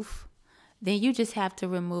truth, then you just have to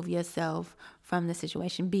remove yourself from the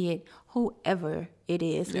situation, be it whoever it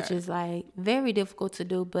is, which Yeah. is like very difficult to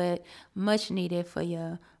do, but much needed for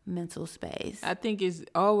your mental space. I think it's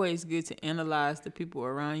always good to analyze the people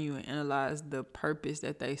around you and analyze the purpose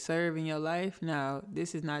that they serve in your life. Now,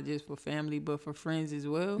 this is not just for family, but for friends as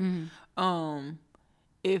well.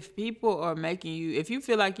 If people are making you, if you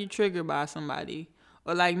feel like you're triggered by somebody,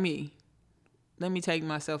 or like me, let me take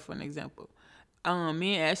myself for an example.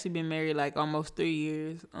 Me and Ashley been married like almost 3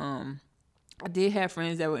 years. I did have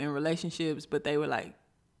friends that were in relationships, but they were like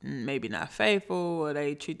maybe not faithful, or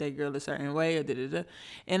they treat their girl a certain way, or da-da-da.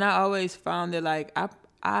 And I always found that like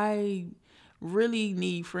I really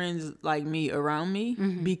need friends like me around me,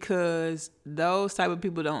 because those type of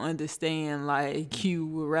people don't understand like you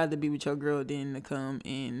would rather be with your girl than to come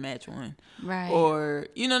and match one. Right. Or,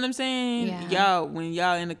 you know what I'm saying? Yeah. When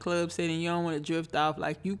y'all in the club setting, you don't want to drift off.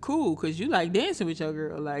 Like, you cool because you like dancing with your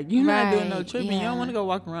girl. Like, you not doing no Right, tripping. You yeah. don't want to go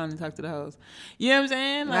walk around and talk to the hoes. You know what I'm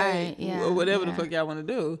saying? Like, Right, yeah, or whatever the yeah. fuck y'all want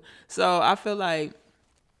to do. So I feel like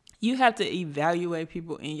you have to evaluate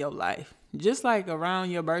people in your life. Just like around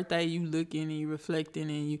your birthday, you looking and you reflecting,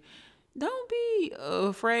 and you don't be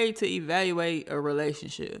afraid to evaluate a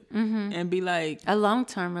relationship and be like, A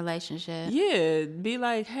long-term relationship. yeah, be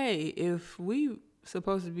like, hey, if we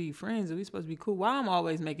supposed to be friends and we supposed to be cool, why I'm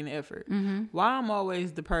always making the effort? Mm-hmm. Why I'm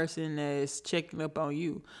always the person that's checking up on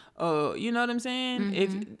you? You know what I'm saying? Mm-hmm.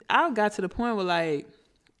 If I got to the point where like,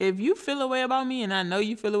 if you feel a way about me and I know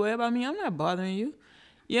you feel a way about me, I'm not bothering you.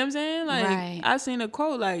 You know what I'm saying? Like, Right. I seen a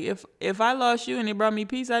quote like, if I lost you and it brought me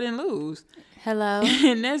peace, I didn't lose. Hello.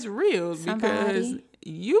 And that's real because Somebody.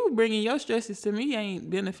 you bringing your stresses to me ain't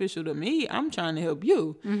beneficial to me. I'm trying to help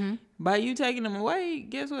you. Mm-hmm. By you taking them away,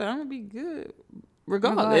 guess what? I'm gonna be good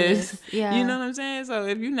regardless. Yeah. You know what I'm saying? So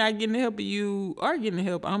if you're not getting the help, or you are getting the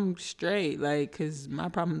help, I'm straight. Like, cause my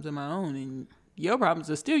problems are my own, and your problems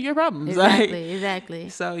are still your problems. Exactly. Like, Exactly.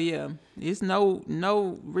 so yeah, it's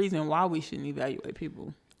no reason why we shouldn't evaluate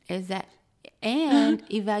people. And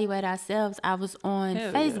evaluate ourselves. I was on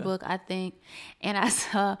Hell Facebook, I think, and I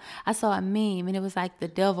saw a meme, and it was like the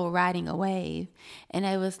devil riding a wave, and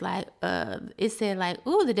it was like it said like,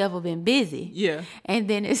 "Ooh, the devil been busy." Yeah. And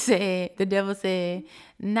then the devil said,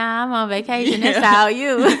 "Nah, I'm on vacation. That's all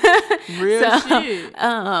you." Real shit.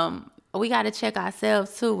 We got to check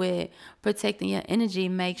ourselves too with protecting your energy.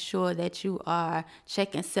 Make sure that you are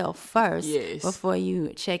checking self first Yes. before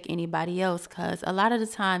you check anybody else, because a lot of the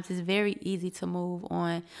times it's very easy to move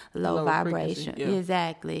on low vibration. Frequency, yeah.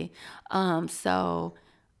 Exactly. So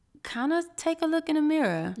kind of take a look in the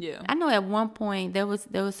mirror. Yeah. I know at one point there was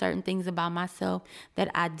certain things about myself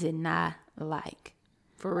that I did not like.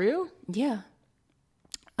 For real? Yeah.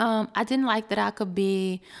 I didn't like that I could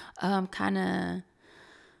be kind of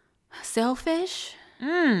selfish.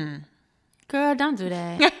 Girl, don't do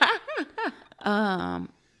that.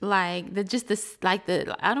 Like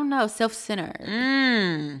I don't know,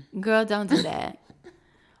 self-centered. Girl, don't do that.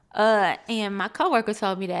 And my coworker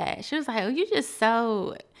told me that. She was like, "Oh, you just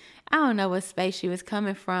so," I don't know what space she was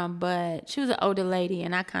coming from, but she was an older lady,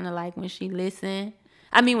 and I kind of like when she listened.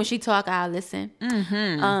 I mean, when she talk, I'll listen.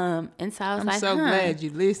 And so I was I'm like, so glad you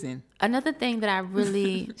listen. Another thing that I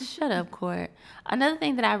really shut up, Court. Another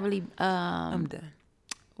thing that I really I'm done.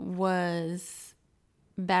 was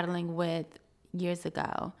battling with years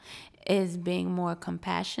ago is being more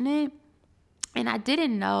compassionate. And I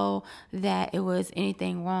didn't know that it was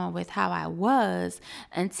anything wrong with how I was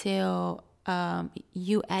until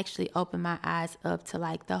you actually opened my eyes up to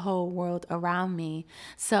like the whole world around me.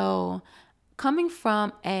 So coming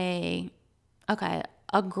from a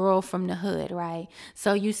girl from the hood, right?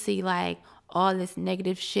 So you see like all this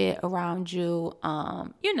negative shit around you,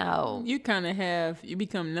 you know. You kind of you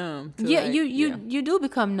become numb. To Yeah, like, you do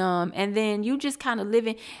become numb, and then you just kind of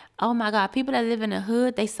living. Oh my God, people that live in the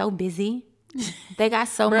hood, they so busy. They got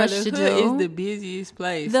so Bro, much the to hood do. is the busiest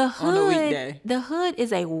place The hood, on a weekday. The hood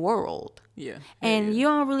is a world. Yeah. And you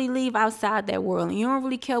don't really leave outside that world, and you don't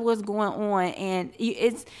really care what's going on, and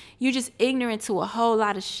you're just ignorant to a whole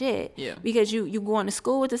lot of shit. Yeah. Because you going to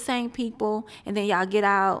school with the same people, and then y'all get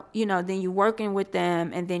out, you know, then you working with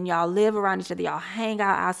them, and then y'all live around each other, y'all hang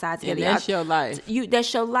out outside together. And that's your life.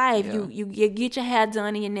 That's your life. Yeah. You get your hair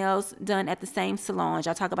done and your nails done at the same salons.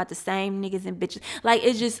 Y'all talk about the same niggas and bitches. Like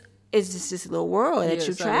it's just this little world that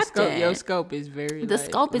you trapped in. Your scope is very The like,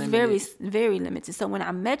 scope is limited. very limited. So when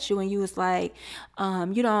I met you and you was like,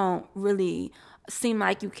 you don't really seem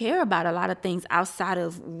like you care about a lot of things outside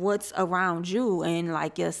of what's around you and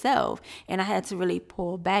like yourself. And I had to really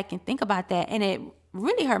pull back and think about that. And it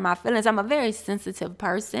really hurt my feelings. I'm a very sensitive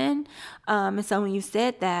person. And so when you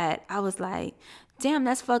said that, I was like, damn,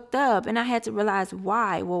 that's fucked up. And I had to realize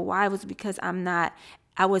why. Well, why was because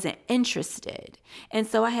I wasn't interested. And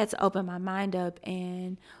so I had to open my mind up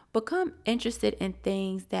and become interested in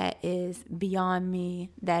things that is beyond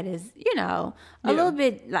me, that is, you know, a little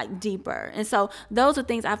bit like deeper. And so those are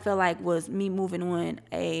things I feel like was me moving on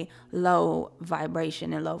a low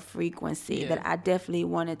vibration and low frequency that I definitely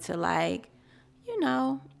wanted to like, you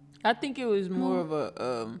know. I think it was more of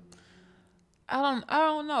a I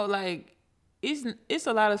don't know, like it's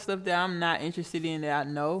a lot of stuff that I'm not interested in that I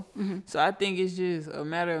know. So I think it's just a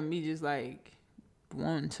matter of me just like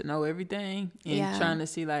wanting to know everything and trying to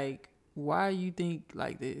see like why you think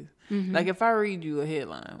like this. Like if I read you a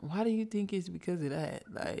headline, why do you think it's because of that?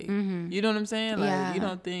 Like you know what I'm saying? Like you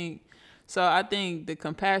don't think. So I think the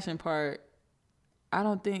compassion part, I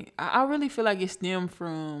don't think I really feel like it stemmed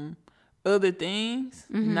from other things,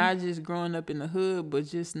 not just growing up in the hood, but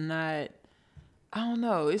just not. I don't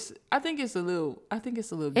know. I think it's a little deeper. I think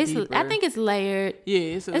it's layered. Yeah,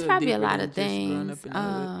 it's probably a deeper lot than of just growing things. up in the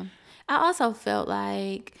hood. I also felt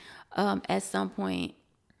like at some point,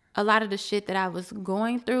 a lot of the shit that I was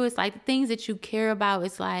going through, it's like the things that you care about,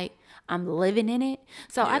 it's like I'm living in it.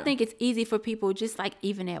 So I think it's easy for people, just like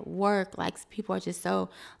even at work, like people are just so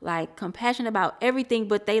like compassionate about everything,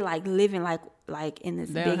 but they like living like like in this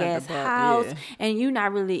They don't big have ass to house, yeah. and you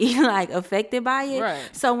not really like affected by it. Right.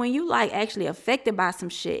 So when you like actually affected by some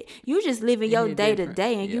shit, you just living your hit day to different.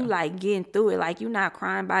 day, and Yeah. you like getting through it. Like you not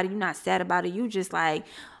crying about it, you not sad about it. You just like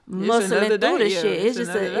another muscling through day, the yeah, shit. It's it's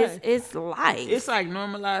just another day. it's life. It's like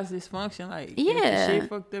normalized dysfunction. Like, if Yeah. the shit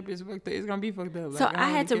fucked up, it's fucked up. It's gonna be fucked up. Like, So don't I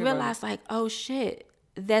had to really care about realize, like, oh shit,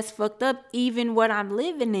 that's fucked up. Even what I'm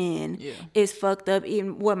living in Yeah. is fucked up.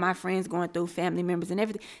 Even what my friends going through, family members and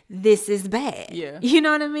everything. This is bad. Yeah. You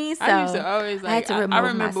know what I mean? So I used to always like. I had to remove I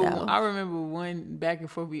remember. myself. I remember one back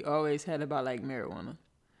and forth we always had about like marijuana,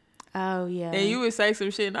 Oh yeah. and you would say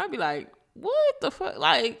some shit, and I'd be like, "What the fuck?"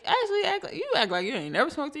 Like, actually, act like you ain't never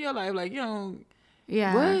smoked in your life. Like, you don't.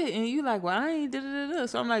 yeah. What? And you like, well, I ain't da-da-da-da.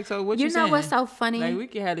 So I'm like, so what you You know saying? what's so funny? Like, we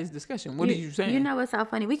can have this discussion. What are you saying? You know what's so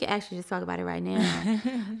funny? We could actually just talk about it right now.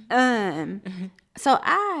 So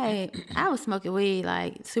I was smoking weed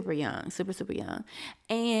like super young, super young,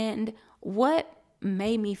 and what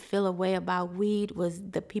made me feel a way about weed was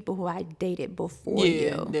the people who I dated before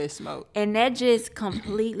Yeah, you. that smoke. And that just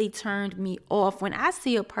completely turned me off. When I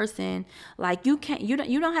see a person like you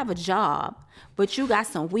don't have a job, but you got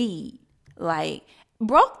some weed. Like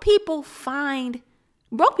broke people, first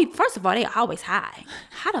of all, they always high.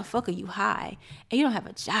 How the fuck are you high and you don't have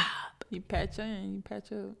a job? You patch in, you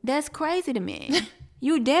patch up. That's crazy to me.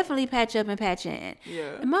 You definitely patch up and patch in.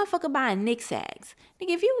 Yeah. The motherfucker buying Nick sacks.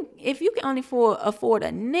 Nigga, if you can only afford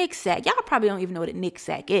a Nick sack, y'all probably don't even know what a Nick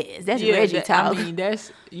sack is. That's Reggie talk. I mean,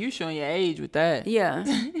 that's you showing your age with that. Yeah.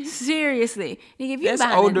 Seriously. Nigga, if you That's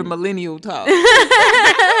buying older millennial talk.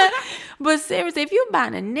 But seriously, if you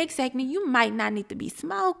buying a Nick sack, nigga, you might not need to be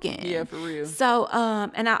smoking. Yeah, for real. So,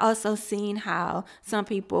 and I also seen how some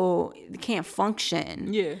people can't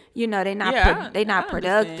function. Yeah. You know, they not I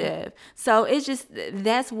productive. understand. So it's just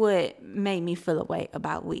that's what made me feel a way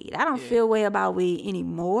about weed. I don't feel a way about weed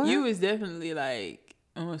anymore. You was definitely like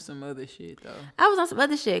on some other shit though. I was on some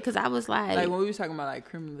other shit because I was like Like when we was talking about like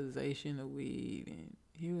criminalization of weed, and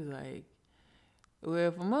he was like, well,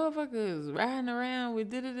 if a motherfucker is riding around with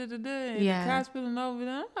da-da-da-da-da and the cops pulling over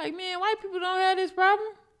them, I'm like, man, white people don't have this problem.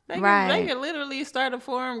 They can literally start a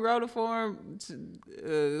farm, grow the farm,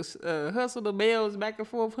 hustle the bales back and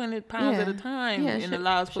forth 100 pounds at a time, and the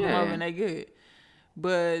laws pull them over and they good.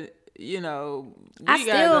 But, you know, we gotta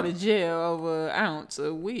go to jail over an ounce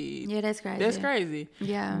of weed. Yeah, that's crazy. That's crazy.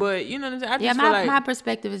 Yeah. But, you know what I'm saying? I just feel like, my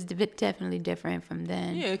perspective is definitely different from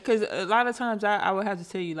then. yeah, because a lot of times I would have to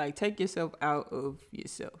tell you, like, take yourself out of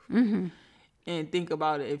yourself. Mm-hmm. And think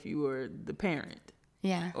about it if you were the parent.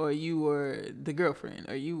 Yeah. Or you were the girlfriend.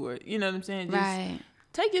 Or you were, you know what I'm saying? Just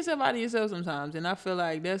take yourself out of yourself sometimes. And I feel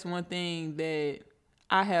like that's one thing that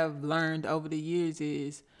I have learned over the years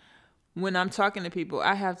is when I'm talking to people,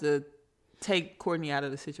 I have to take Courtney out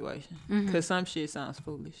of the situation. Because some shit sounds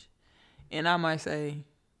foolish. And I might say,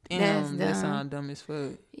 damn, that sounds dumb as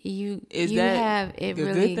fuck. Is that a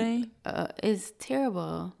good thing? It's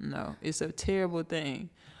terrible. No, it's a terrible thing.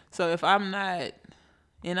 So if I'm not,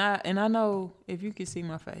 and I know if you can see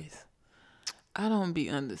my face, I don't be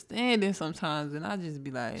understanding sometimes, and I just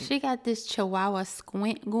be like, she got this Chihuahua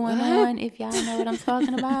squint going on. If y'all know what I'm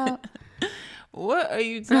talking about. What are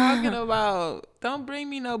you talking about? Don't bring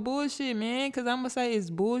me no bullshit, man, because I'm going to say it's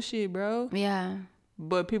bullshit, bro. Yeah.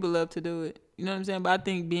 But people love to do it. You know what I'm saying? But I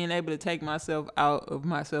think being able to take myself out of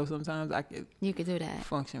myself sometimes, you could do that.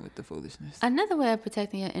 Function with the foolishness. Another way of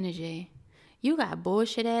protecting your energy. You got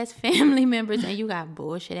bullshit ass family members and you got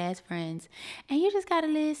bullshit ass friends. And you just got to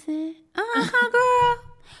listen. Girl.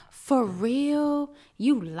 For real,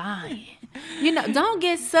 you lying. You know, don't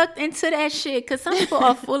get sucked into that shit because some people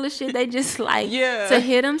are full of shit. They just like to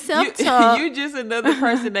hear themselves talk. You just another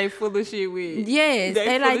person they full of shit with. Yes,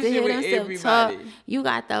 they like to hear themselves talk. You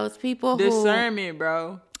got those people who... Discernment,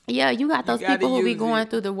 bro. Yeah, you got those people who be going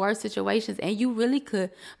through the worst situations and you really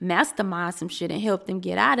could mastermind some shit and help them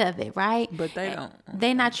get out of it, right? But they don't.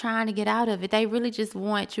 They not trying to get out of it. They really just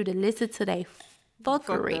want you to listen to their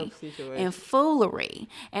fuckery and foolery,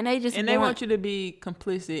 and they want you to be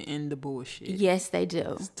complicit in the bullshit. Yes, they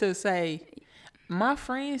do. To say, my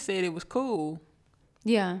friend said it was cool.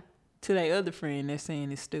 Yeah. To that other friend that's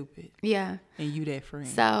saying it's stupid. Yeah. And you that friend.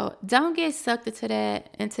 So don't get sucked into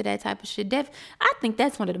that type of shit. I think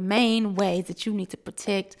that's one of the main ways that you need to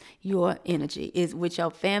protect your energy is with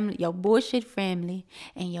your family, your bullshit family,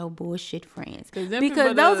 and your bullshit friends.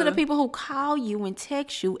 Because those are the people who call you and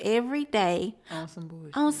text you every day on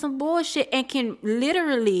some bullshit and can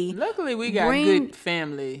literally. Luckily, we got good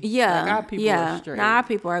family. Yeah. Like our people are straight. Our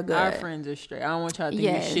people are good. Our friends are straight. I don't want y'all to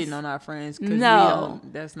think we shitting on our friends because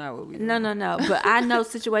that's not what we we No. But I know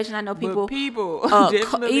situation. I know people. But people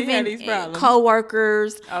definitely even have these problems.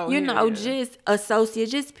 Co-workers, Yeah. just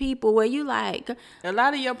associates, just people where you like. A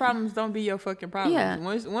lot of your problems don't be your fucking problems.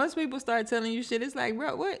 Yeah. Once people start telling you shit, it's like,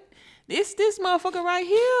 bro, what? It's this motherfucker right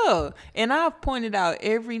here. And I've pointed out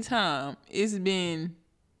every time it's been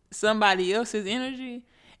somebody else's energy.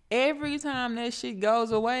 Every time that shit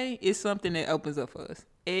goes away, it's something that opens up for us.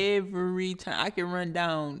 Every time. I can run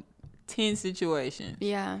down 10 situations.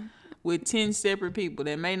 Yeah. With 10 separate people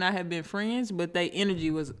that may not have been friends, but their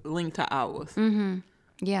energy was linked to ours. Mm-hmm.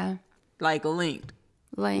 Yeah. Like linked.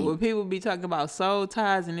 When people be talking about soul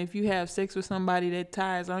ties, and if you have sex with somebody that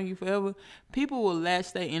ties on you forever, people will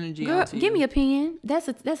latch their energy onto you. Give me an opinion. That's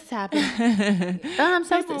a topic.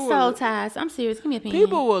 Soul ties. I'm serious. Give me an opinion.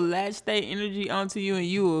 People will latch their energy onto you, and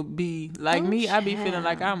you will be like me. I be feeling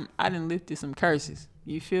like I done lifted some curses.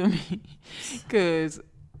 You feel me? Because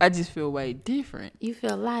I just feel way different. You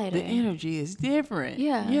feel lighter. The energy is different.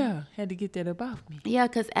 Yeah. Had to get that above me. Yeah,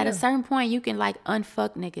 because at a certain point, you can like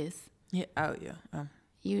unfuck niggas. Yeah. Oh yeah.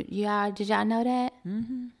 Did y'all know that?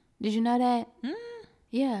 Mm-hmm. Did you know that? Mm-hmm.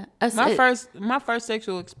 Yeah. My first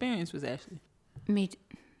sexual experience was Ashley.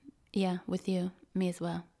 Yeah, with you. Me as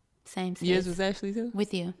well. Same sis. Yours was Ashley too?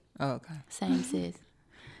 With you. Oh, okay. Same sis.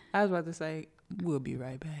 I was about to say, we'll be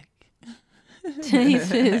right back.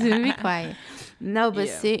 Be quiet. No, but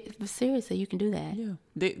seriously, you can do that.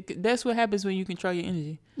 Yeah. That's what happens when you control your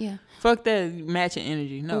energy. Yeah. Fuck that matching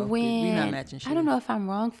energy. No, we're not matching shit. I don't know if I'm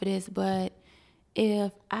wrong for this, but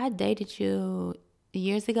if I dated you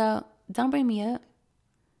years ago, don't bring me up.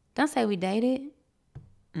 Don't say we dated.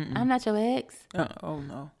 Mm-mm. I'm not your ex. Oh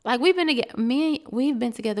no. Like we've been together. We've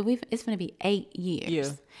been together. It's gonna be 8 years.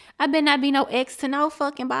 Yeah. I better not be no ex to no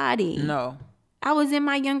fucking body. No. I was in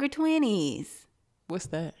my younger 20s. What's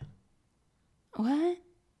that? What?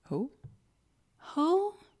 Who?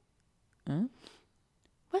 Hmm?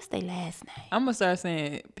 What's their last name? I'm gonna start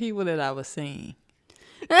saying people that I was seeing.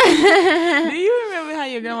 Do you remember how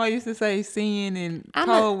your grandma used to say seeing and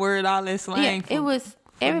code word, all that slang? Yeah, it was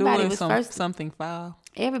everybody was first something foul.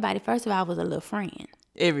 Everybody, first of all, was a little friend.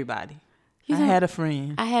 Everybody. I had a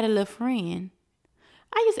friend. I had a little friend.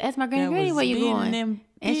 I used to ask my granny, where you going?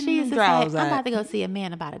 And she used to say, I'm about to go see a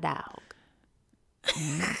man about a dog.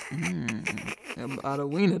 About a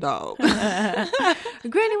wiener dog.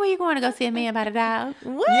 Granny, where you going to go see a man about a dog?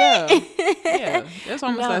 What? Yeah. That's what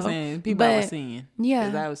I'm gonna start saying. People I was seeing. Yeah.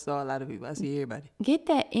 Because I saw a lot of people. I see everybody. Get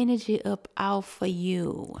that energy up out for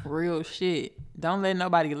you. Real shit. Don't let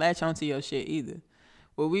nobody latch onto your shit either.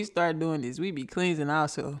 When we start doing this, we be cleansing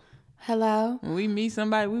ourselves. Hello? When we meet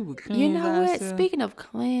somebody, we would cleanse You know ourselves. what? Speaking of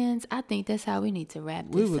cleanse, I think that's how we need to wrap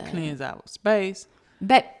this up. We would cleanse our space.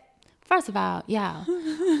 But first of all, y'all,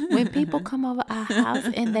 when people come over our house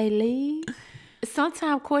and they leave,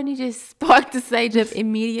 sometimes Courtney just sparked the sage up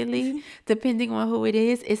immediately, depending on who it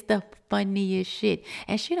is. It's the funniest shit.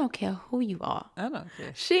 And she don't care who you are. I don't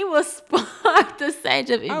care. She will spark the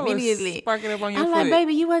sage up immediately. I was sparking up on your I'm foot. like,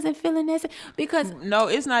 baby, you wasn't feeling this. Because no,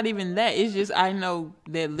 it's not even that. It's just I know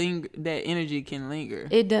that that energy can linger.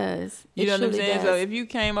 It does. You know what I'm saying? Does. So if you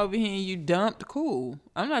came over here and you dumped, cool.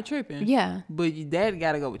 I'm not tripping. Yeah. But that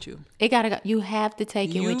gotta go with you. It gotta go. You have to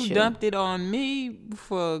take it with you. You dumped it on me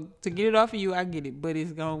to get it off of you. I get it, but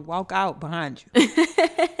it's gonna walk out behind you.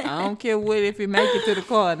 I don't care if it make it to the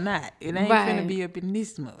car or not. It ain't finna be up in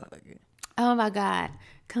this motherfucker. Oh my God.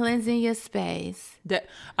 Cleansing your space. That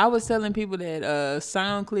I was telling people that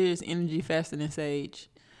sound clears energy faster than sage.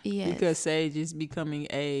 Yes. Because sage is becoming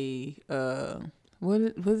a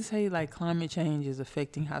what does it say? Like climate change is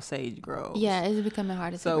affecting how sage grows. Yeah, it's becoming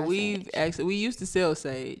harder to grow sage. We used to sell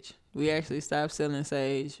sage. We actually stopped selling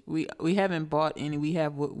sage. We haven't bought any. We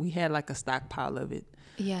had like a stockpile of it.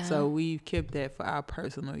 Yeah. So we've kept that for our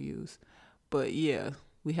personal use. But yeah,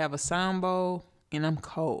 we have a sound bowl, and I'm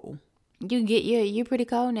cold. You're pretty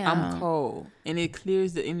cold now. I'm cold, and it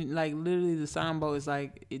clears literally the sound bowl is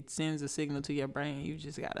like it sends a signal to your brain. You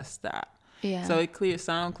just gotta stop. Yeah. So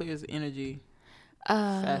sound clears energy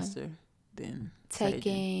faster than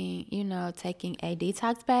taking a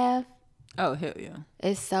detox bath. Oh hell yeah!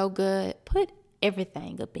 It's so good. Put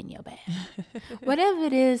everything up in your bath. Whatever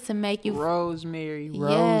it is to make you rosemary,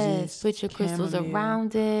 roses. Yes, put your crystals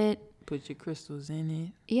around it. Put your crystals in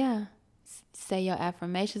it. Yeah. Say your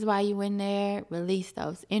affirmations while you in there. Release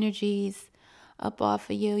those energies up off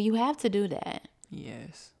of you. You have to do that.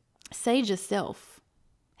 Yes. Sage yourself,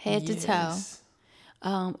 head to toe.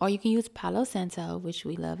 Or you can use Palo Santo, which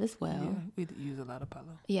we love as well. Yeah, we use a lot of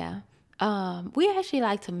Palo. Yeah. We actually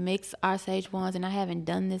like to mix our sage wands, and I haven't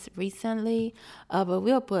done this recently, but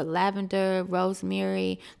we'll put lavender,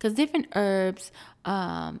 rosemary, because different herbs,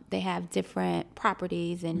 they have different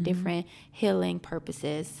properties and different healing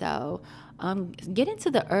purposes. So get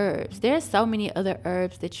into the herbs. There's so many other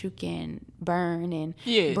herbs that you can burn and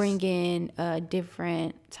bring in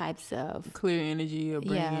different types of clear energy, or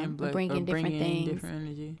bring in different things. Different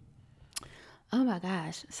energy. Oh my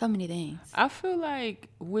gosh, so many things. I feel like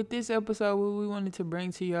with this episode, what we wanted to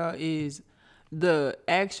bring to y'all is the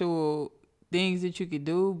actual things that you could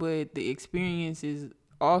do, but the experiences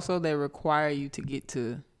also that require you to get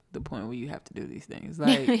to the point where you have to do these things.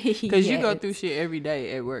 Like, because you go through shit every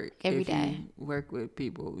day at work. Every day. You work with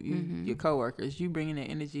people, your coworkers, you bringing that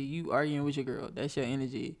energy, you arguing with your girl, that's your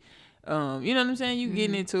energy. You know what I'm saying? You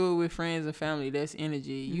getting into it with friends and family, that's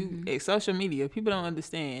energy. Social media, people don't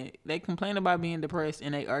understand. They complain about being depressed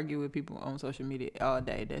and they argue with people on social media all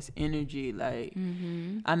day. That's energy. Like,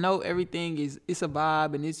 I know everything it's a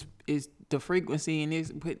vibe and it's the frequency and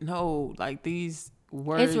it's, but no, like these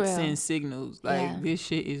words send signals. Like this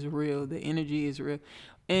shit is real. The energy is real.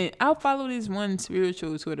 And I'll follow this one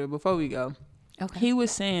spiritual Twitter before we go. Okay. He was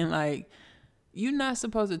saying like, you're not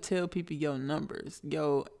supposed to tell people your numbers,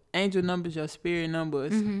 your angel numbers, your spirit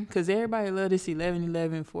numbers, because everybody love this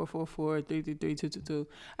 1111, 444, 333, 222.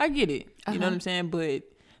 I get it. You know what I'm saying? But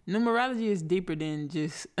numerology is deeper than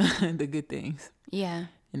just the good things. Yeah.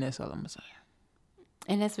 And that's all I'm going to say.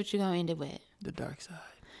 And that's what you're going to end it with. The dark side.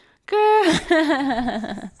 Girl.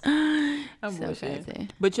 I'm so crazy.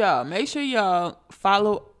 But y'all, make sure y'all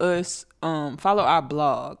follow us, follow our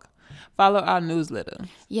blog. Follow our newsletter.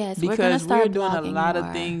 Yes, because we're doing a lot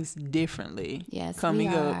of things differently. Yes, coming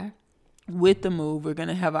up with the move, we're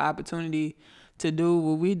gonna have an opportunity to do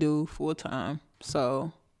what we do full time.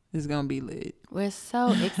 So it's gonna be lit. We're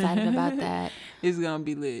so excited about that. It's gonna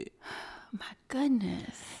be lit. My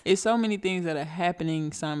goodness. It's so many things that are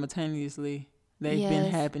happening simultaneously. They've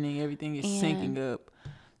been happening. Everything is syncing up.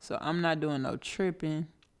 So I'm not doing no tripping.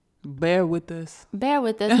 Bear with us.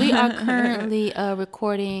 We are currently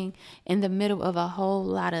recording in the middle of a whole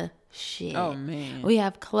lot of shit. Oh, man. We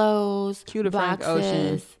have clothes, Cue to Frank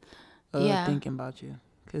Ocean thinking about you.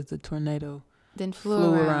 Because the tornado then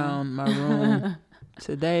flew around my room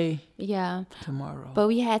today. Yeah. Tomorrow. But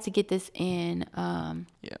we had to get this in.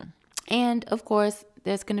 And, of course,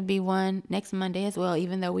 there's going to be one next Monday as well,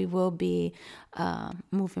 even though we will be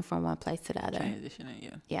moving from one place to the other.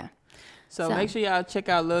 Transitioning, Yeah. So make sure y'all check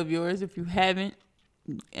out Love Yours if you haven't.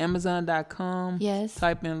 Amazon.com. Yes.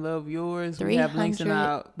 Type in Love Yours. We have links in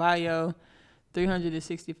our bio.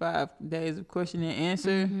 365 days of question and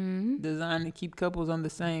answer. Designed to keep couples on the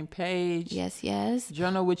same page. Yes, yes.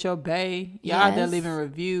 Journal with your bae. Y'all out there leaving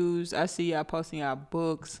reviews. I see y'all posting y'all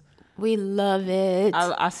books. We love it.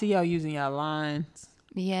 I see y'all using y'all lines.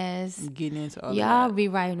 Yes. Getting into all y'all that. Be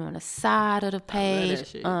writing on the side of the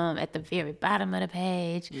page, at the very bottom of the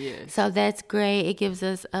page. Yes. So that's great. It gives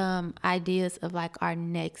us ideas of like our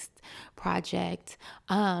next project.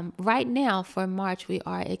 Right now for March, we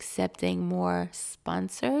are accepting more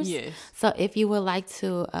sponsors. Yes. So if you would like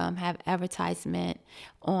to have advertisement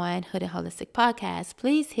on Hood and Holistic Podcast,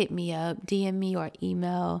 please hit me up, DM me or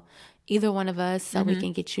email either one of us so we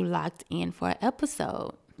can get you locked in for an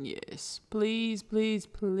episode. Yes, please, please,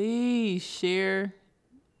 please share.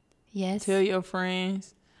 Yes. Tell your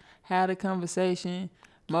friends. Have a conversation.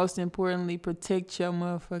 Most importantly, protect your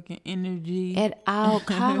motherfucking energy. At all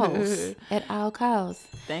costs. At all costs.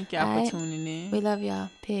 Thank y'all for tuning in. We love y'all.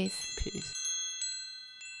 Peace. Peace.